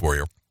of those for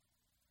you.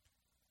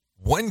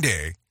 One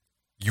day,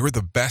 you're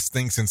the best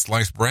thing since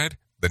sliced bread.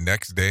 The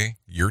next day,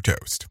 you're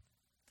toast.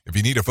 If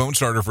you need a phone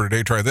starter for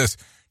today, try this.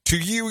 To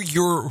you,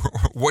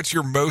 what's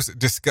your most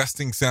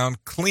disgusting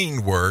sound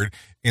clean word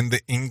in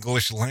the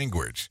English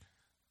language?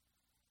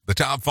 The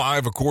top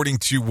 5, according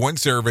to one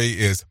survey,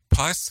 is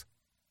pus,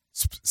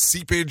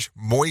 seepage,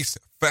 moist,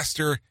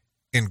 fester,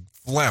 and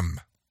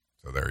phlegm.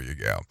 So there you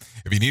go.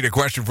 If you need a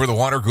question for the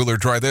water cooler,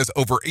 try this.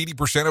 Over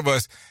 80% of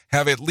us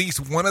have at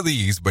least one of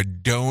these,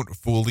 but don't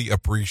fully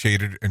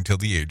appreciate it until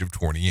the age of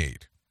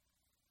 28.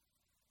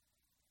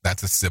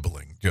 That's a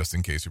sibling, just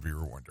in case if you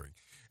were wondering.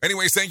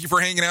 Anyways, thank you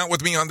for hanging out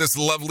with me on this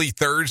lovely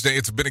Thursday.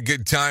 It's been a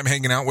good time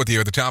hanging out with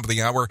you at the top of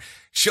the hour.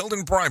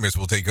 Sheldon Primus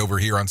will take over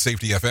here on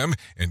Safety FM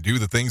and do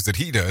the things that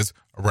he does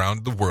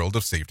around the world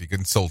of safety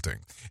consulting.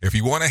 If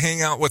you want to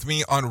hang out with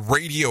me on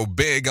Radio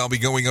Big, I'll be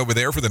going over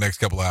there for the next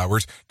couple of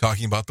hours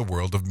talking about the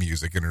world of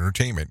music and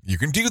entertainment. You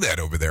can do that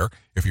over there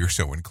if you're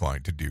so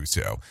inclined to do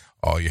so.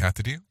 All you have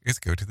to do is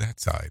go to that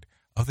side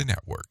of the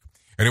network.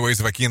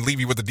 Anyways, if I can leave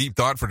you with a deep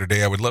thought for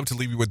today, I would love to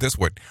leave you with this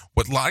one.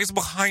 What lies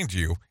behind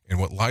you and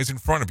what lies in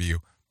front of you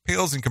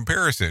pales in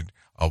comparison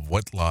of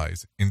what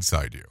lies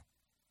inside you.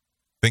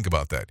 Think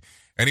about that.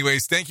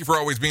 Anyways, thank you for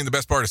always being the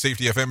best part of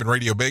Safety FM and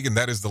Radio Big, and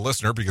that is the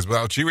listener, because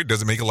without you, it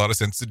doesn't make a lot of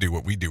sense to do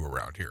what we do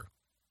around here.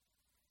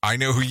 I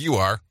know who you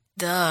are.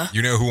 Duh.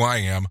 You know who I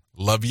am.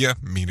 Love you,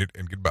 mean it,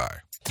 and goodbye.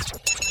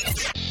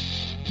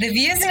 The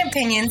views and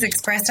opinions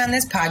expressed on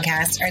this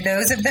podcast are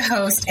those of the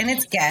host and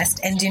its guest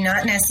and do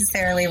not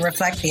necessarily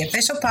reflect the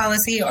official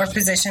policy or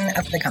position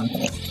of the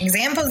company.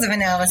 Examples of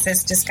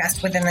analysis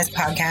discussed within this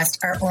podcast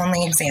are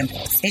only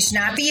examples. They should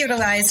not be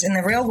utilized in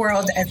the real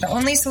world as the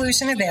only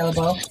solution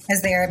available,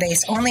 as they are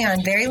based only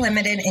on very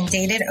limited and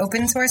dated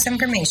open source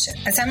information.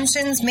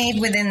 Assumptions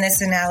made within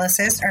this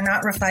analysis are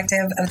not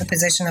reflective of the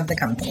position of the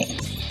company.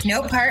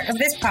 No part of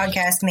this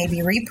podcast may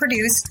be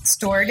reproduced,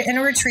 stored in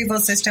a retrieval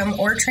system,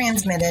 or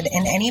transmitted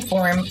in any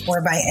form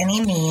or by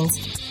any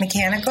means,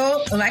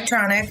 mechanical,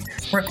 electronic,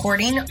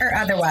 recording, or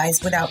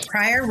otherwise, without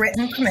prior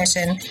written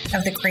permission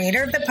of the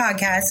creator of the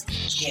podcast,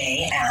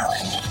 Jay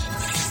Allen.